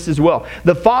support to this as well.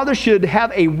 The father should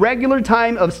have a regular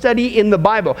time of study in the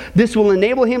Bible. This will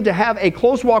enable him to have a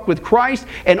close walk with Christ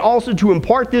and also to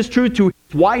impart this truth to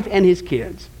his wife and his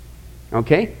kids.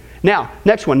 Okay? Now,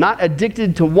 next one, not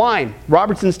addicted to wine.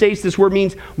 Robertson states this word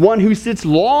means one who sits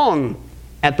long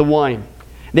at the wine.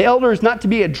 The elder is not to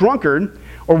be a drunkard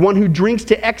or one who drinks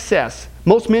to excess.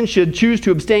 Most men should choose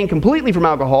to abstain completely from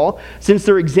alcohol since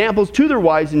they're examples to their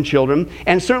wives and children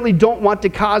and certainly don't want to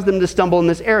cause them to stumble in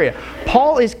this area.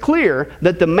 Paul is clear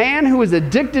that the man who is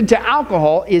addicted to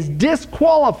alcohol is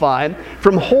disqualified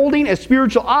from holding a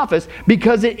spiritual office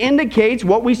because it indicates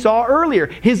what we saw earlier,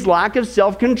 his lack of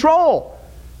self-control.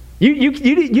 You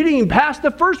didn't even pass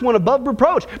the first one above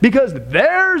reproach because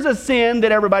there's a sin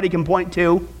that everybody can point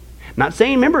to. I'm not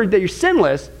saying, remember, that you're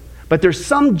sinless, but there's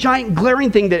some giant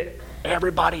glaring thing that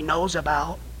everybody knows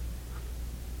about.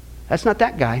 That's not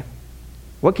that guy.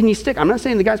 What can you stick? I'm not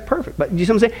saying the guy's perfect, but you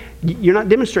see what I'm saying? You're not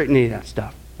demonstrating any of that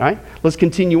stuff. All right? Let's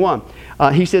continue on.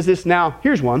 He says this now.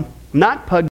 Here's one. Not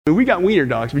pug. We got wiener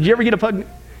dogs. Did you ever get a pug?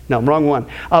 No, wrong one.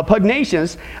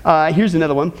 Pugnacious. Here's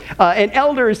another one. An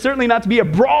elder is certainly not to be a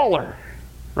brawler.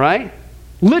 Right?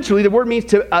 Literally, the word means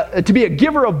to be a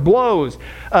giver of blows,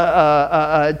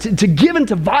 to give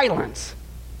into violence.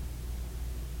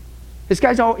 This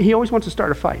guy's he always wants to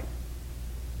start a fight.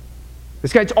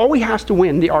 This guy always has to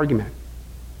win the argument.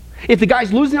 If the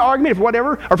guy's losing the argument, if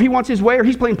whatever, or if he wants his way, or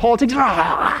he's playing politics,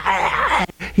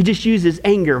 he just uses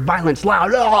anger, violence,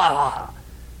 loud.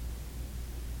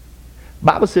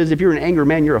 Bible says if you're an angry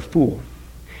man, you're a fool.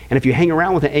 And if you hang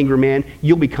around with an angry man,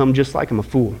 you'll become just like him, a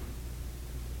fool.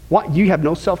 What? You have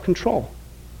no self-control.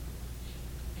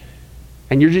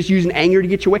 And you're just using anger to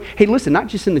get your way. Hey, listen, not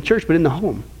just in the church, but in the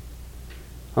home.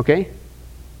 Okay?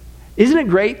 Isn't it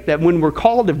great that when we're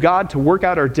called of God to work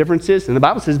out our differences, and the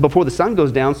Bible says before the sun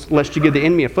goes down, lest you give the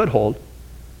enemy a foothold,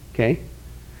 okay?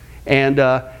 And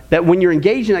that when you're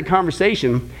engaged in that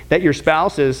conversation, that your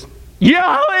spouse is,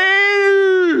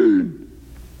 Yahweh!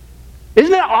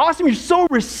 Isn't that awesome? You're so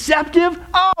receptive.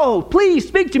 Oh, please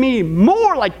speak to me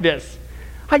more like this.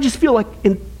 I just feel like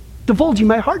divulging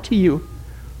my heart to you.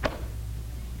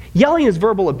 Yelling is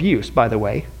verbal abuse, by the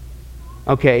way.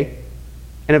 Okay?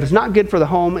 And if it's not good for the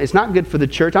home, it's not good for the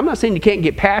church. I'm not saying you can't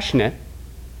get passionate,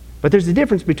 but there's a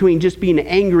difference between just being an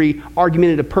angry,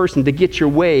 argumentative person to get your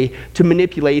way, to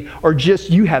manipulate, or just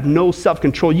you have no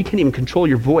self-control. You can't even control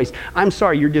your voice. I'm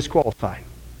sorry, you're disqualified.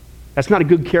 That's not a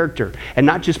good character, and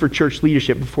not just for church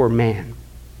leadership, but for man.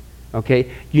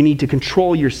 Okay? You need to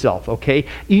control yourself, okay?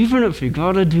 Even if you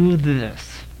got to do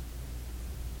this,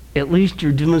 at least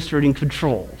you're demonstrating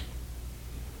control.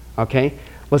 Okay?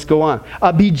 Let's go on.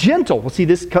 Be gentle. Well, see,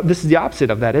 this is the opposite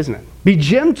of that, isn't it? Be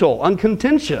gentle,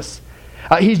 uncontentious.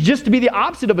 He's just to be the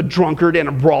opposite of a drunkard and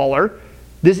a brawler.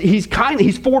 He's kind.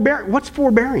 He's forbearing. What's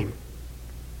forbearing?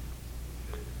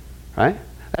 Right?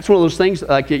 That's one of those things,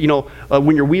 like,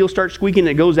 when your wheels start squeaking and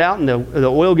it goes out and the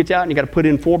oil gets out and you got to put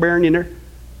in forbearing in there.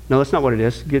 No, that's not what it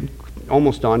is.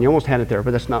 Almost on. You almost had it there,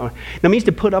 but that's not what it means.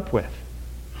 To put up with.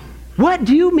 What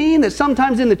do you mean that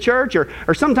sometimes in the church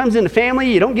or sometimes in the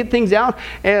family you don't get things out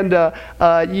and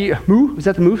you move? Is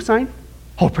that the move sign?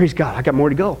 Oh, praise God! I got more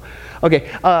to go. Okay,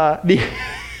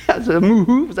 that's a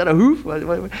moo-hoof. Is that a hoof?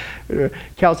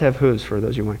 Cows have hooves, for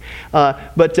those you want.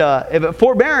 But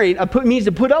forbearing means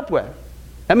to put up with.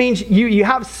 That means you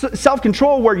have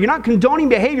self-control where you're not condoning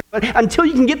behavior, but until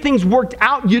you can get things worked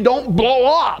out, you don't blow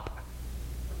up.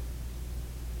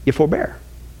 You forbear.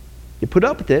 You put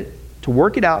up with it to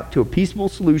work it out to a peaceable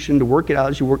solution, to work it out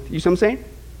as you work. You see what I'm saying?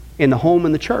 In the home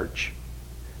and the church.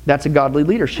 That's a godly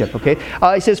leadership, okay?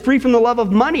 It says free from the love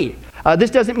of money. This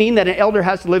doesn't mean that an elder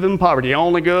has to live in poverty. The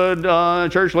only good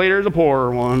church leader is a poor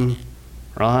one,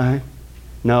 right?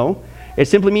 No. It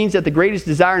simply means that the greatest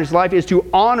desire in his life is to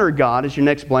honor God, as your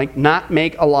next blank, not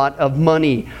make a lot of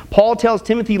money. Paul tells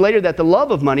Timothy later that the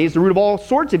love of money is the root of all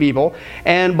sorts of evil,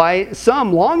 and by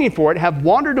some longing for it have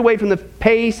wandered away from the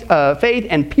faith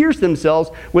and pierced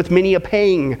themselves with many a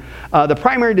pang. The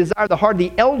primary desire of the heart of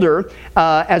the elder,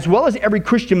 as well as every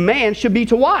Christian man, should be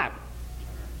to what?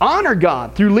 Honor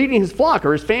God through leading his flock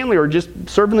or his family or just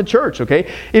serving the church,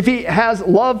 okay? If he has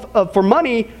love for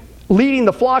money, leading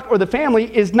the flock or the family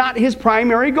is not his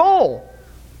primary goal.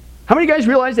 How many of you guys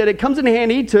realize that it comes in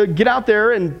handy to get out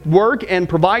there and work and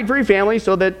provide for your family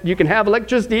so that you can have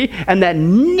electricity and that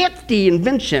nifty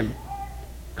invention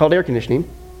called air conditioning?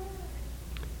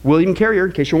 William Carrier,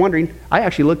 in case you're wondering, I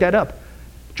actually looked that up.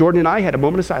 Jordan and I had a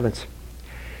moment of silence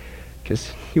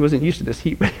because he wasn't used to this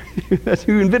heat. That's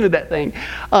who invented that thing.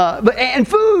 And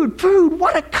food,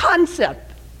 what a concept.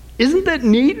 Isn't that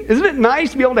neat? Isn't it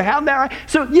nice to be able to have that? Right?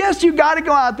 So yes, you got to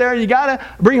go out there, you got to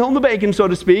bring home the bacon, so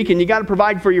to speak, and you got to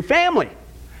provide for your family.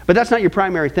 But that's not your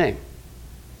primary thing.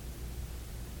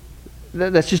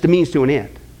 That's just a means to an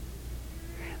end.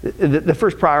 The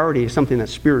first priority is something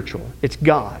that's spiritual. It's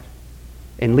God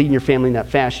and leading your family in that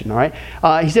fashion, all right?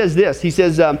 He says this. He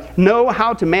says, know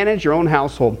how to manage your own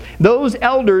household. Those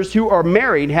elders who are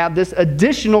married have this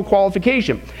additional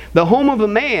qualification. The home of a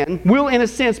man will, in a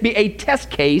sense, be a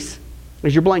test case.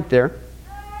 There's your blank there.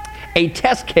 A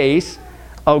test case,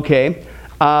 okay,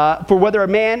 for whether a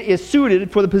man is suited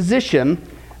for the position,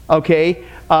 okay,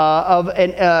 of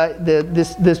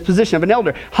this position of an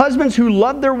elder. Husbands who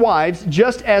love their wives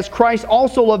just as Christ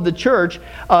also loved the church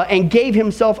and gave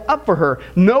himself up for her.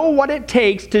 Know what it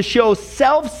takes to show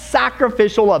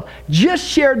self-sacrificial love. Just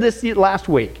shared this last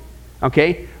week.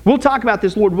 Okay? We'll talk about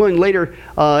this, Lord willing, later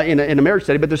in a marriage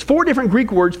study, but there's 4 different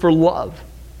Greek words for love.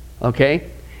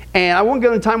 Okay? And I won't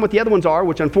go into time what the other ones are,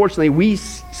 which unfortunately we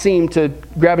seem to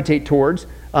gravitate towards.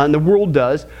 And the world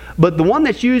does. But the one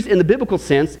that's used in the biblical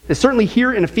sense is certainly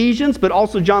here in Ephesians, but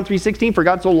also John 3:16, for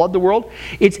God so loved the world.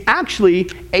 It's actually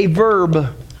a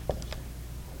verb.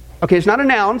 Okay, it's not a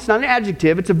noun, it's not an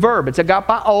adjective, it's a verb. It's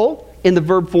agapao in the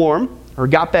verb form, or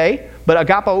agape, but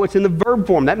agapao, it's in the verb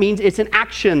form. That means it's an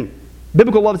action.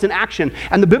 Biblical love is an action.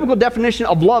 And the biblical definition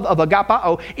of love, of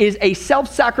agapao, is a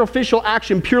self-sacrificial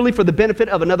action purely for the benefit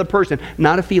of another person,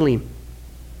 not a feeling.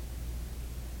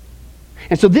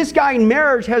 And so this guy in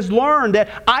marriage has learned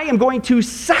that I am going to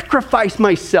sacrifice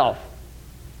myself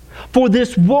for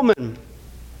this woman.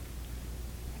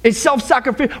 It's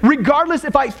self-sacrificial. Regardless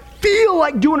if I feel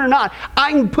like doing it or not,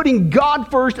 I'm putting God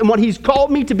first and what he's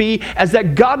called me to be as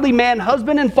that godly man,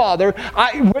 husband and father.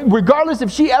 Regardless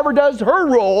if she ever does her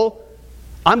role,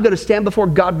 I'm going to stand before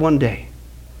God one day.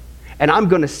 And I'm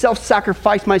going to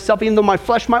self-sacrifice myself, even though my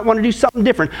flesh might want to do something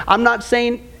different. I'm not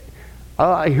saying,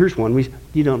 here's one,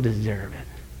 you don't deserve it.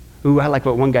 Ooh, I like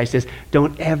what one guy says,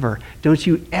 don't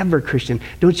you ever, Christian,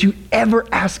 don't you ever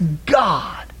ask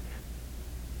God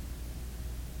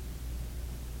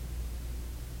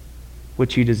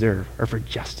what you deserve or for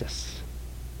justice.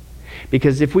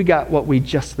 Because if we got what we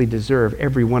justly deserve,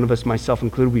 every one of us, myself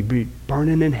included, we'd be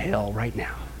burning in hell right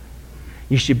now.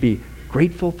 You should be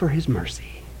grateful for his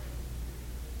mercy.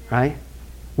 Right?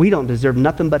 We don't deserve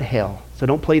nothing but hell, so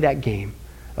don't play that game.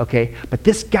 Okay? But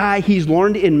this guy, he's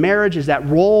learned in marriage is that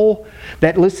role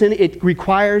that, listen, it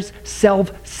requires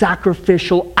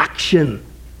self-sacrificial action.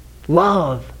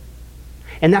 Love.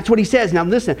 And that's what he says. Now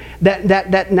listen,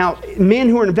 that now men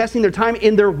who are investing their time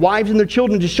in their wives and their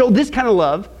children to show this kind of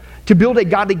love, to build a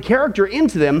godly character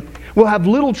into them, will have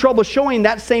little trouble showing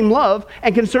that same love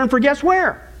and concern for guess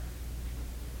where?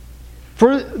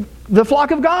 For the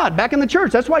flock of God back in the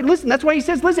church. That's why he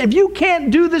says, listen, if you can't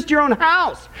do this to your own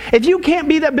house, if you can't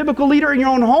be that biblical leader in your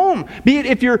own home, be it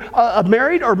if you're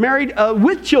married or married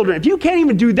with children, if you can't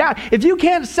even do that, if you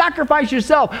can't sacrifice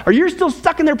yourself, or you're still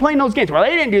stuck in there playing those games, well,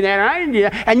 they didn't do that, and I didn't do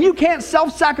that, and you can't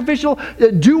self-sacrificial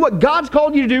do what God's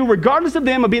called you to do, regardless of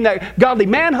them, of being that godly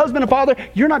man, husband, and father,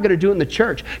 you're not going to do it in the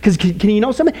church. Because can you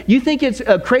know something? You think it's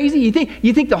crazy?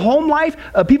 You think the home life,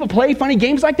 people play funny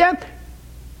games like that?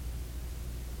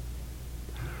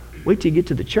 Wait till you get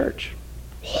to the church.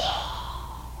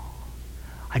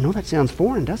 I know that sounds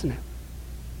foreign, doesn't it?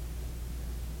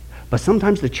 But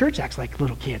sometimes the church acts like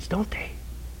little kids, don't they?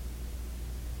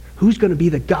 Who's going to be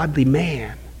the godly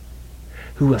man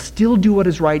who will still do what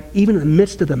is right even in the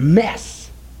midst of the mess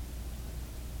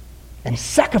and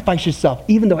sacrifice yourself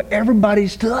even though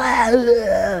everybody's still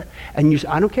and you say,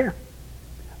 I don't care.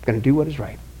 I'm going to do what is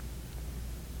right.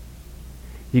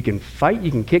 You can fight,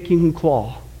 you can kick, you can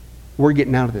claw. We're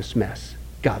getting out of this mess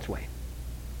God's way.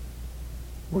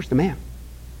 Where's the man?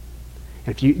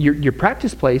 And if your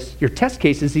practice place, your test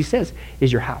cases, he says,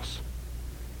 is your house.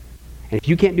 And if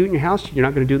you can't do it in your house, you're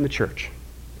not going to do it in the church.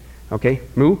 Okay?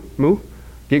 Moo.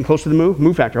 Getting close to the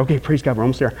moo factor. Okay, praise God, we're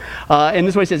almost there. And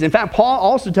this is what he says. In fact, Paul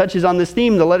also touches on this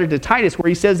theme in the letter to Titus, where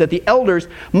he says that the elders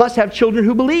must have children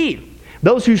who believe.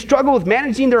 Those who struggle with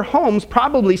managing their homes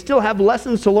probably still have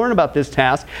lessons to learn about this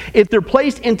task. If they're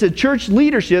placed into church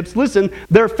leaderships, listen,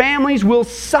 their families will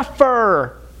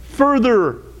suffer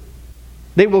further.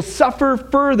 They will suffer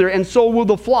further, and so will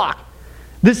the flock.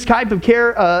 This type of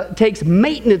care takes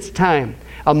maintenance time.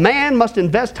 A man must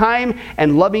invest time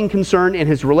and loving concern in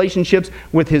his relationships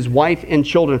with his wife and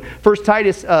children. First,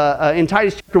 Titus, in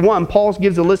Titus chapter 1, Paul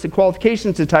gives a list of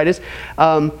qualifications to Titus.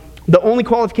 The only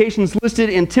qualifications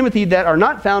listed in Timothy that are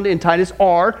not found in Titus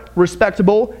are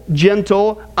respectable,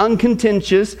 gentle,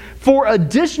 uncontentious. 4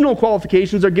 additional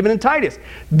qualifications are given in Titus.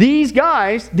 These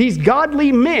guys, these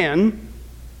godly men,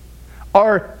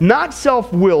 are not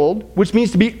self-willed, which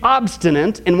means to be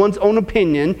obstinate in one's own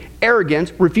opinion,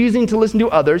 arrogant, refusing to listen to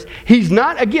others. He's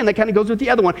not, again, that kind of goes with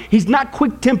the other one, he's not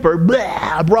quick-tempered,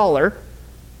 a brawler,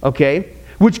 okay,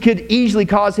 which could easily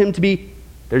cause him to be,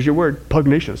 there's your word,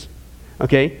 pugnacious,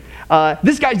 okay.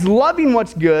 This guy's loving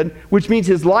what's good, which means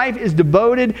his life is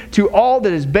devoted to all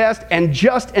that is best and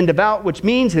just and devout, which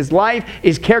means his life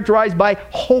is characterized by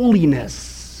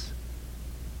holiness.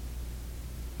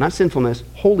 Not sinfulness,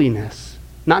 holiness.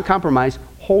 Not compromise,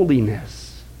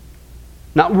 holiness.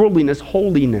 Not worldliness,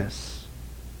 holiness.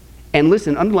 And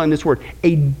listen, underline this word,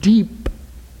 a deep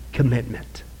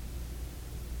commitment.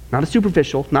 Not a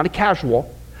superficial, not a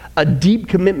casual, a deep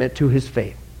commitment to his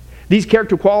faith. These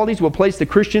character qualities will place the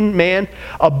Christian man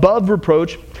above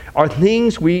reproach, are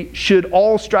things we should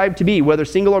all strive to be, whether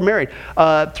single or married,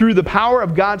 through the power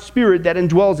of God's Spirit that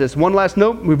indwells us. One last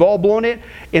note, we've all blown it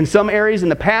in some areas in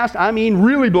the past. I mean,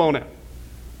 really blown it.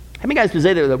 How many guys can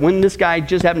say that when this guy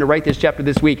just happened to write this chapter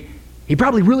this week, he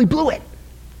probably really blew it?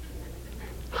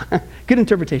 Good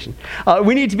interpretation.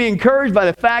 We need to be encouraged by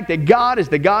the fact that God is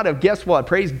the God of, guess what?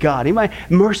 Praise God. Anybody?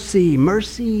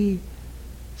 Mercy.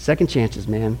 Second chances,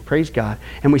 man. Praise God.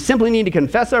 And we simply need to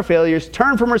confess our failures,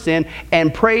 turn from our sin,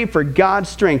 and pray for God's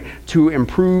strength to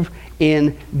improve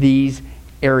in these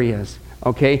areas.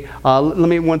 Okay? Let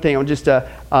me one thing. I'll just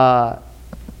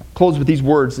close with these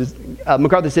words.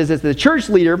 MacArthur says that the church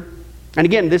leader, and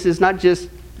again, this is not just,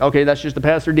 okay, that's just the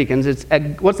pastor deacons. It's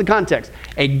what's the context?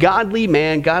 A godly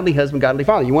man, godly husband, godly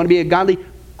father. You want to be a godly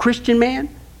Christian man?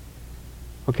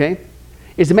 Okay?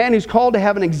 Is a man who's called to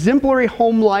have an exemplary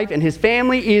home life, and his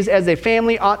family is, as a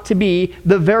family ought to be,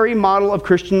 the very model of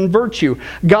Christian virtue.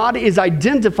 God is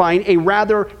identifying a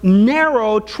rather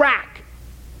narrow track.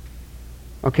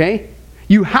 Okay?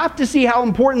 You have to see how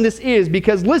important this is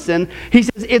because, listen, he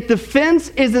says, if the fence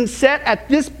isn't set at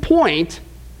this point,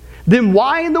 then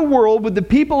why in the world would the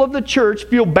people of the church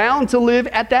feel bound to live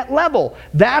at that level?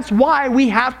 That's why we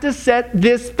have to set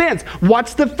this fence.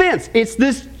 What's the fence? It's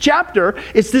this chapter.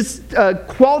 It's this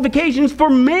qualifications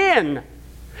for men.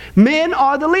 Men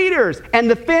are the leaders. And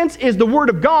the fence is the Word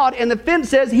of God. And the fence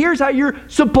says, here's how you're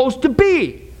supposed to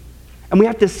be. And we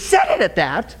have to set it at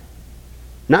that,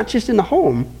 not just in the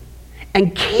home,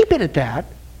 and keep it at that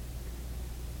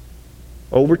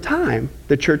over time,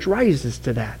 the church rises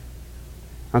to that.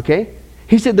 Okay?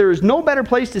 He said there is no better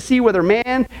place to see whether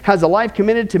man has a life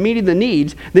committed to meeting the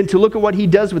needs than to look at what he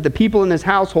does with the people in his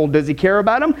household. Does he care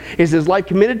about them? Is his life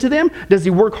committed to them? Does he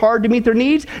work hard to meet their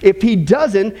needs? If he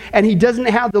doesn't, and he doesn't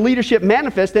have the leadership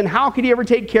manifest, then how could he ever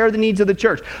take care of the needs of the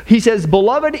church? He says,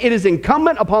 beloved, it is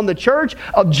incumbent upon the church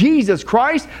of Jesus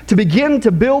Christ to begin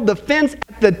to build the fence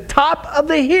at the top of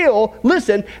the hill,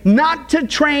 listen, not to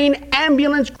train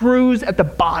ambulance crews at the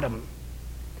bottom.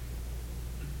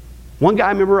 One guy,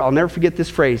 I remember, I'll never forget this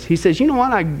phrase. He says, you know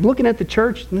what, I'm looking at the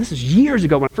church, and this is years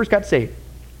ago when I first got saved.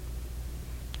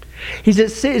 He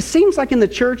says, it seems like in the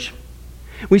church,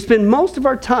 we spend most of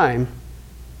our time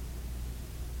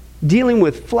dealing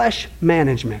with flesh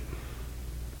management.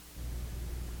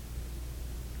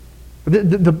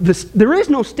 There is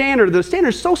no standard. The standard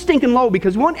is so stinking low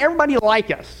because we want everybody to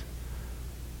like us.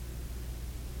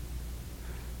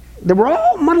 That we're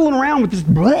all muddling around with this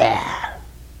blah.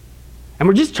 And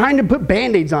we're just trying to put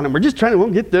Band-Aids on them. We're just trying to, well,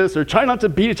 get this, or try not to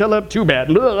beat each other up too bad.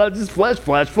 Just flesh.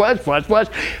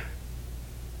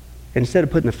 Instead of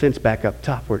putting the fence back up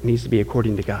top where it needs to be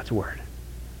according to God's word.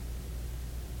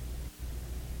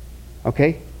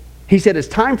 Okay? He said it's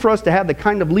time for us to have the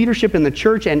kind of leadership in the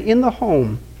church and in the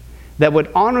home that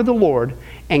would honor the Lord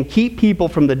and keep people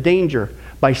from the danger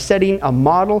by setting a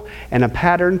model and a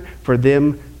pattern for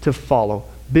them to follow.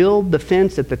 Build the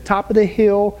fence at the top of the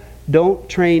hill. Don't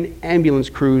train ambulance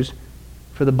crews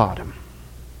for the bottom.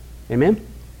 Amen?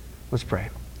 Let's pray.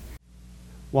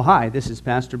 Well, hi, this is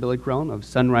Pastor Billy Crone of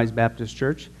Sunrise Baptist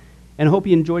Church, and I hope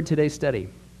you enjoyed today's study.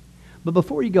 But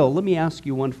before you go, let me ask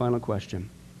you one final question.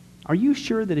 Are you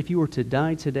sure that if you were to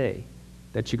die today,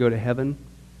 that you go to heaven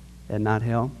and not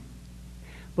hell?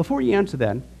 Before you answer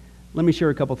that, let me share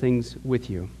a couple things with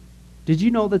you. Did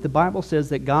you know that the Bible says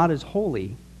that God is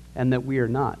holy and that we are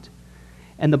not?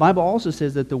 And the Bible also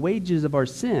says that the wages of our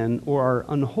sin or our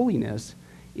unholiness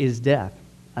is death.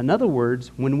 In other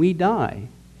words, when we die,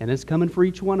 and it's coming for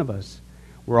each one of us,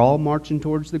 we're all marching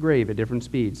towards the grave at different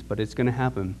speeds, but it's going to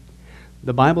happen.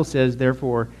 The Bible says,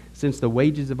 therefore, since the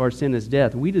wages of our sin is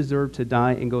death, we deserve to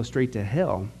die and go straight to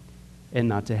hell and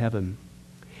not to heaven.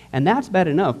 And that's bad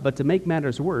enough, but to make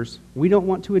matters worse, we don't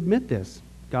want to admit this.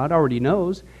 God already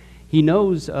knows. He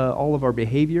knows all of our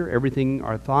behavior, everything,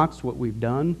 our thoughts, what we've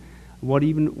done, what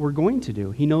even we're going to do.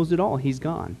 He knows it all. He's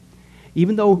gone.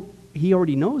 Even though he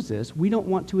already knows this, we don't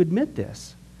want to admit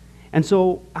this. And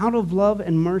so, out of love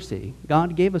and mercy,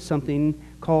 God gave us something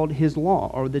called his law,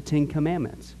 or the 10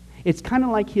 Commandments. It's kind of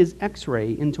like his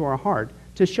x-ray into our heart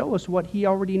to show us what he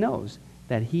already knows,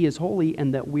 that he is holy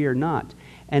and that we are not.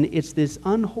 And it's this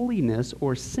unholiness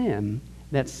or sin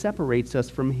that separates us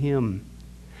from him.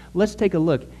 Let's take a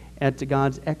look at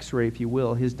God's x-ray, if you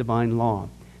will, his divine law,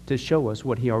 to show us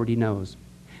what he already knows.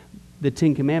 The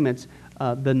 10 Commandments,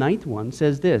 the 9th one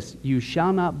says this, you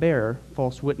shall not bear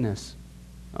false witness.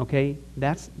 Okay?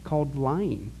 That's called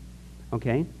lying.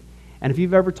 Okay? And if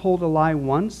you've ever told a lie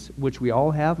once, which we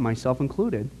all have, myself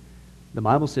included, the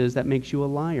Bible says that makes you a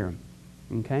liar.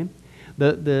 Okay?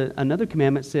 Another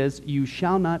commandment says you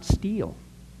shall not steal.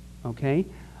 Okay?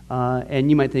 And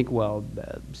you might think, well,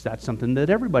 that's something that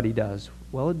everybody does.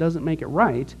 Well, it doesn't make it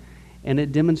right. And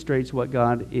it demonstrates what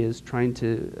God is trying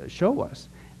to show us,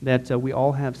 that we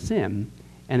all have sin,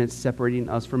 and it's separating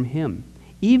us from him.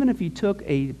 Even if you took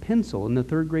a pencil in the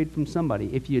 3rd grade from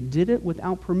somebody, if you did it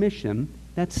without permission,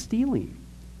 that's stealing.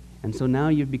 And so now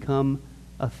you've become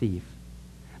a thief.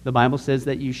 The Bible says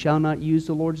that you shall not use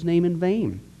the Lord's name in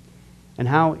vain. And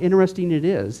how interesting it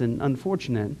is and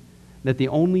unfortunate that the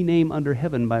only name under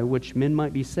heaven by which men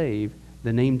might be saved,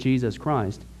 the name Jesus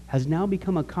Christ, has now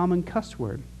become a common cuss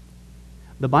word.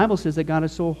 The Bible says that God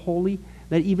is so holy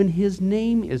that even his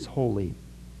name is holy.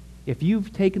 If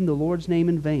you've taken the Lord's name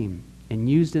in vain and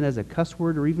used it as a cuss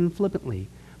word or even flippantly,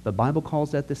 the Bible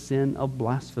calls that the sin of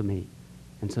blasphemy.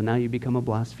 And so now you become a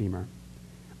blasphemer.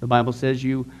 The Bible says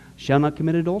you shall not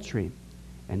commit adultery.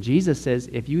 And Jesus says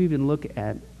if you even look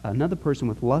at another person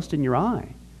with lust in your eye,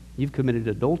 you've committed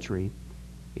adultery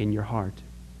in your heart.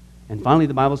 And finally,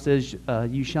 the Bible says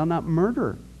you shall not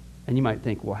murder. And you might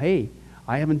think, well, hey,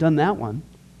 I haven't done that one.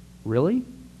 Really?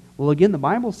 Well, again, the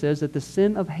Bible says that the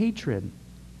sin of hatred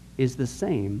is the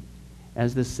same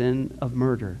as the sin of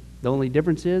murder. The only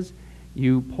difference is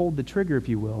you pulled the trigger, if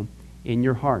you will, in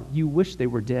your heart. You wish they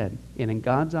were dead. And in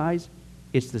God's eyes,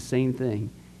 it's the same thing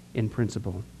in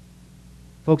principle.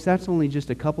 Folks, that's only just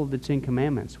a couple of the 10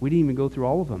 Commandments. We didn't even go through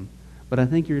all of them. But I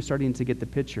think you're starting to get the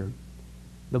picture.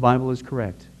 The Bible is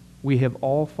correct. We have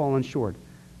all fallen short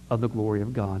of the glory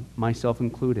of God, myself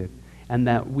included, and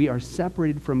that we are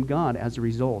separated from God as a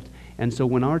result. And so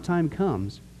when our time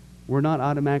comes, we're not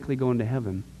automatically going to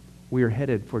heaven. We are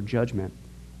headed for judgment.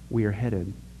 We are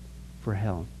headed for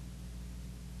hell.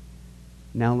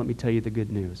 Now let me tell you the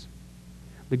good news.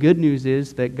 The good news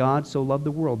is that God so loved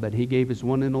the world that he gave his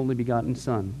one and only begotten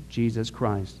Son, Jesus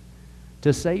Christ,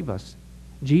 to save us.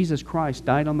 Jesus Christ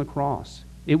died on the cross.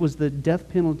 It was the death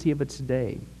penalty of its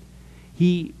day.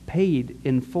 He paid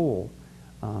in full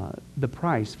the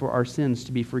price for our sins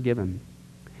to be forgiven.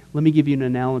 Let me give you an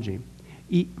analogy.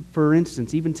 For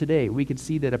instance, even today, we could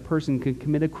see that a person could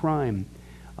commit a crime.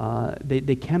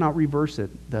 They cannot reverse it.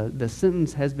 The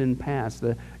sentence has been passed.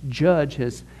 The judge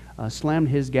has slammed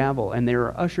his gavel, and they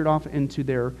are ushered off into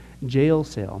their jail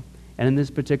cell. And in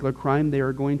this particular crime, they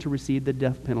are going to receive the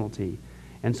death penalty.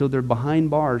 And so they're behind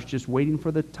bars just waiting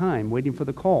for the time, waiting for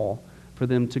the call for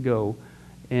them to go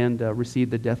and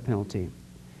receive the death penalty.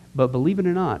 But believe it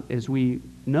or not, as we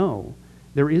know,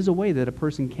 there is a way that a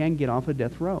person can get off a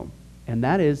death row. And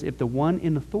that is if the one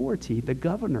in authority, the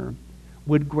governor,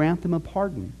 would grant them a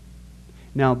pardon.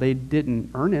 Now, they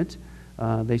didn't earn it.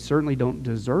 They certainly don't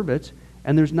deserve it.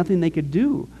 And there's nothing they could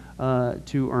do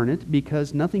to earn it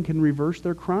because nothing can reverse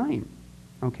their crime.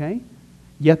 Okay?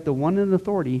 Yet the one in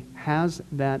authority has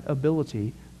that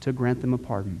ability to grant them a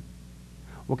pardon.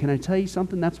 Well, can I tell you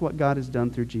something? That's what God has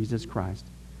done through Jesus Christ.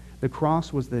 The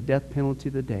cross was the death penalty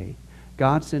of the day.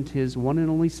 God sent his one and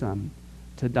only Son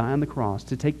to die on the cross,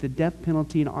 to take the death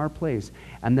penalty in our place,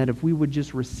 and that if we would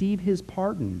just receive his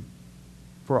pardon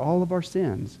for all of our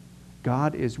sins,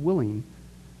 God is willing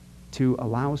to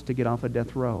allow us to get off a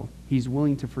death row. He's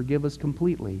willing to forgive us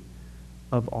completely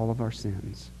of all of our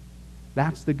sins.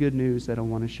 That's the good news that I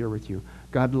want to share with you.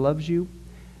 God loves you.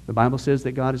 The Bible says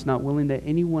that God is not willing that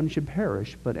anyone should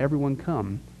perish, but everyone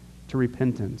come to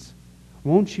repentance.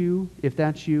 Won't you, if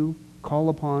that's you, call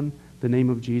upon the name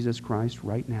of Jesus Christ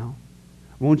right now?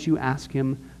 Won't you ask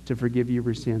him to forgive you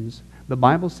your sins? The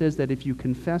Bible says that if you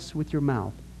confess with your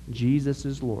mouth Jesus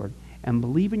is Lord and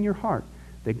believe in your heart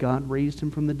that God raised him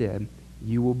from the dead,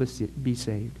 you will be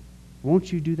saved.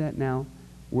 Won't you do that now,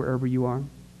 wherever you are?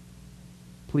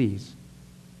 Please,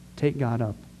 take God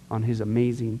up on his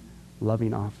amazing,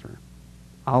 loving offer.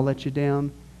 I'll let you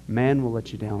down. Man will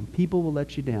let you down. People will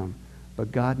let you down.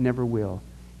 But God never will.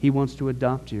 He wants to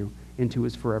adopt you into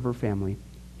his forever family.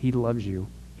 He loves you.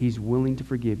 He's willing to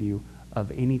forgive you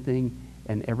of anything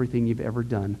and everything you've ever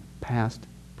done, past,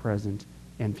 present,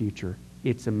 and future.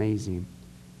 It's amazing.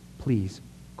 Please,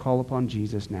 call upon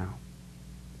Jesus now.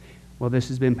 Well, this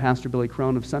has been Pastor Billy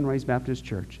Crone of Sunrise Baptist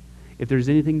Church. If there's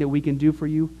anything that we can do for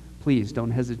you, please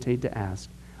don't hesitate to ask.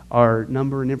 Our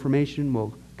number and information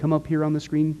will come up here on the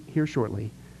screen here shortly.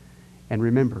 And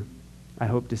remember, I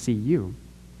hope to see you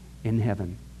in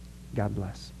heaven. God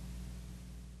bless.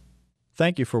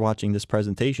 Thank you for watching this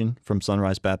presentation from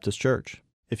Sunrise Baptist Church.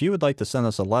 If you would like to send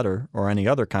us a letter or any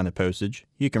other kind of postage,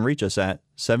 you can reach us at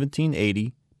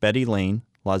 1780 Betty Lane,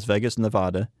 Las Vegas,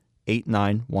 Nevada,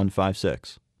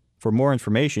 89156. For more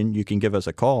information, you can give us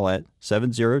a call at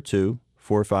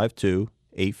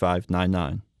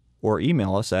 702-452-8599 or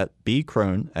email us at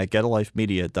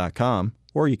bcrone@getalifemedia.com,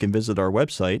 or you can visit our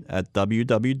website at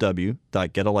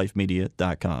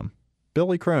www.getalifemedia.com.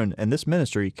 Billy Crone and this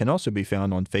ministry can also be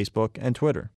found on Facebook and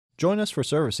Twitter. Join us for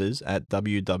services at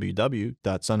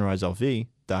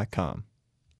www.sunriselv.com.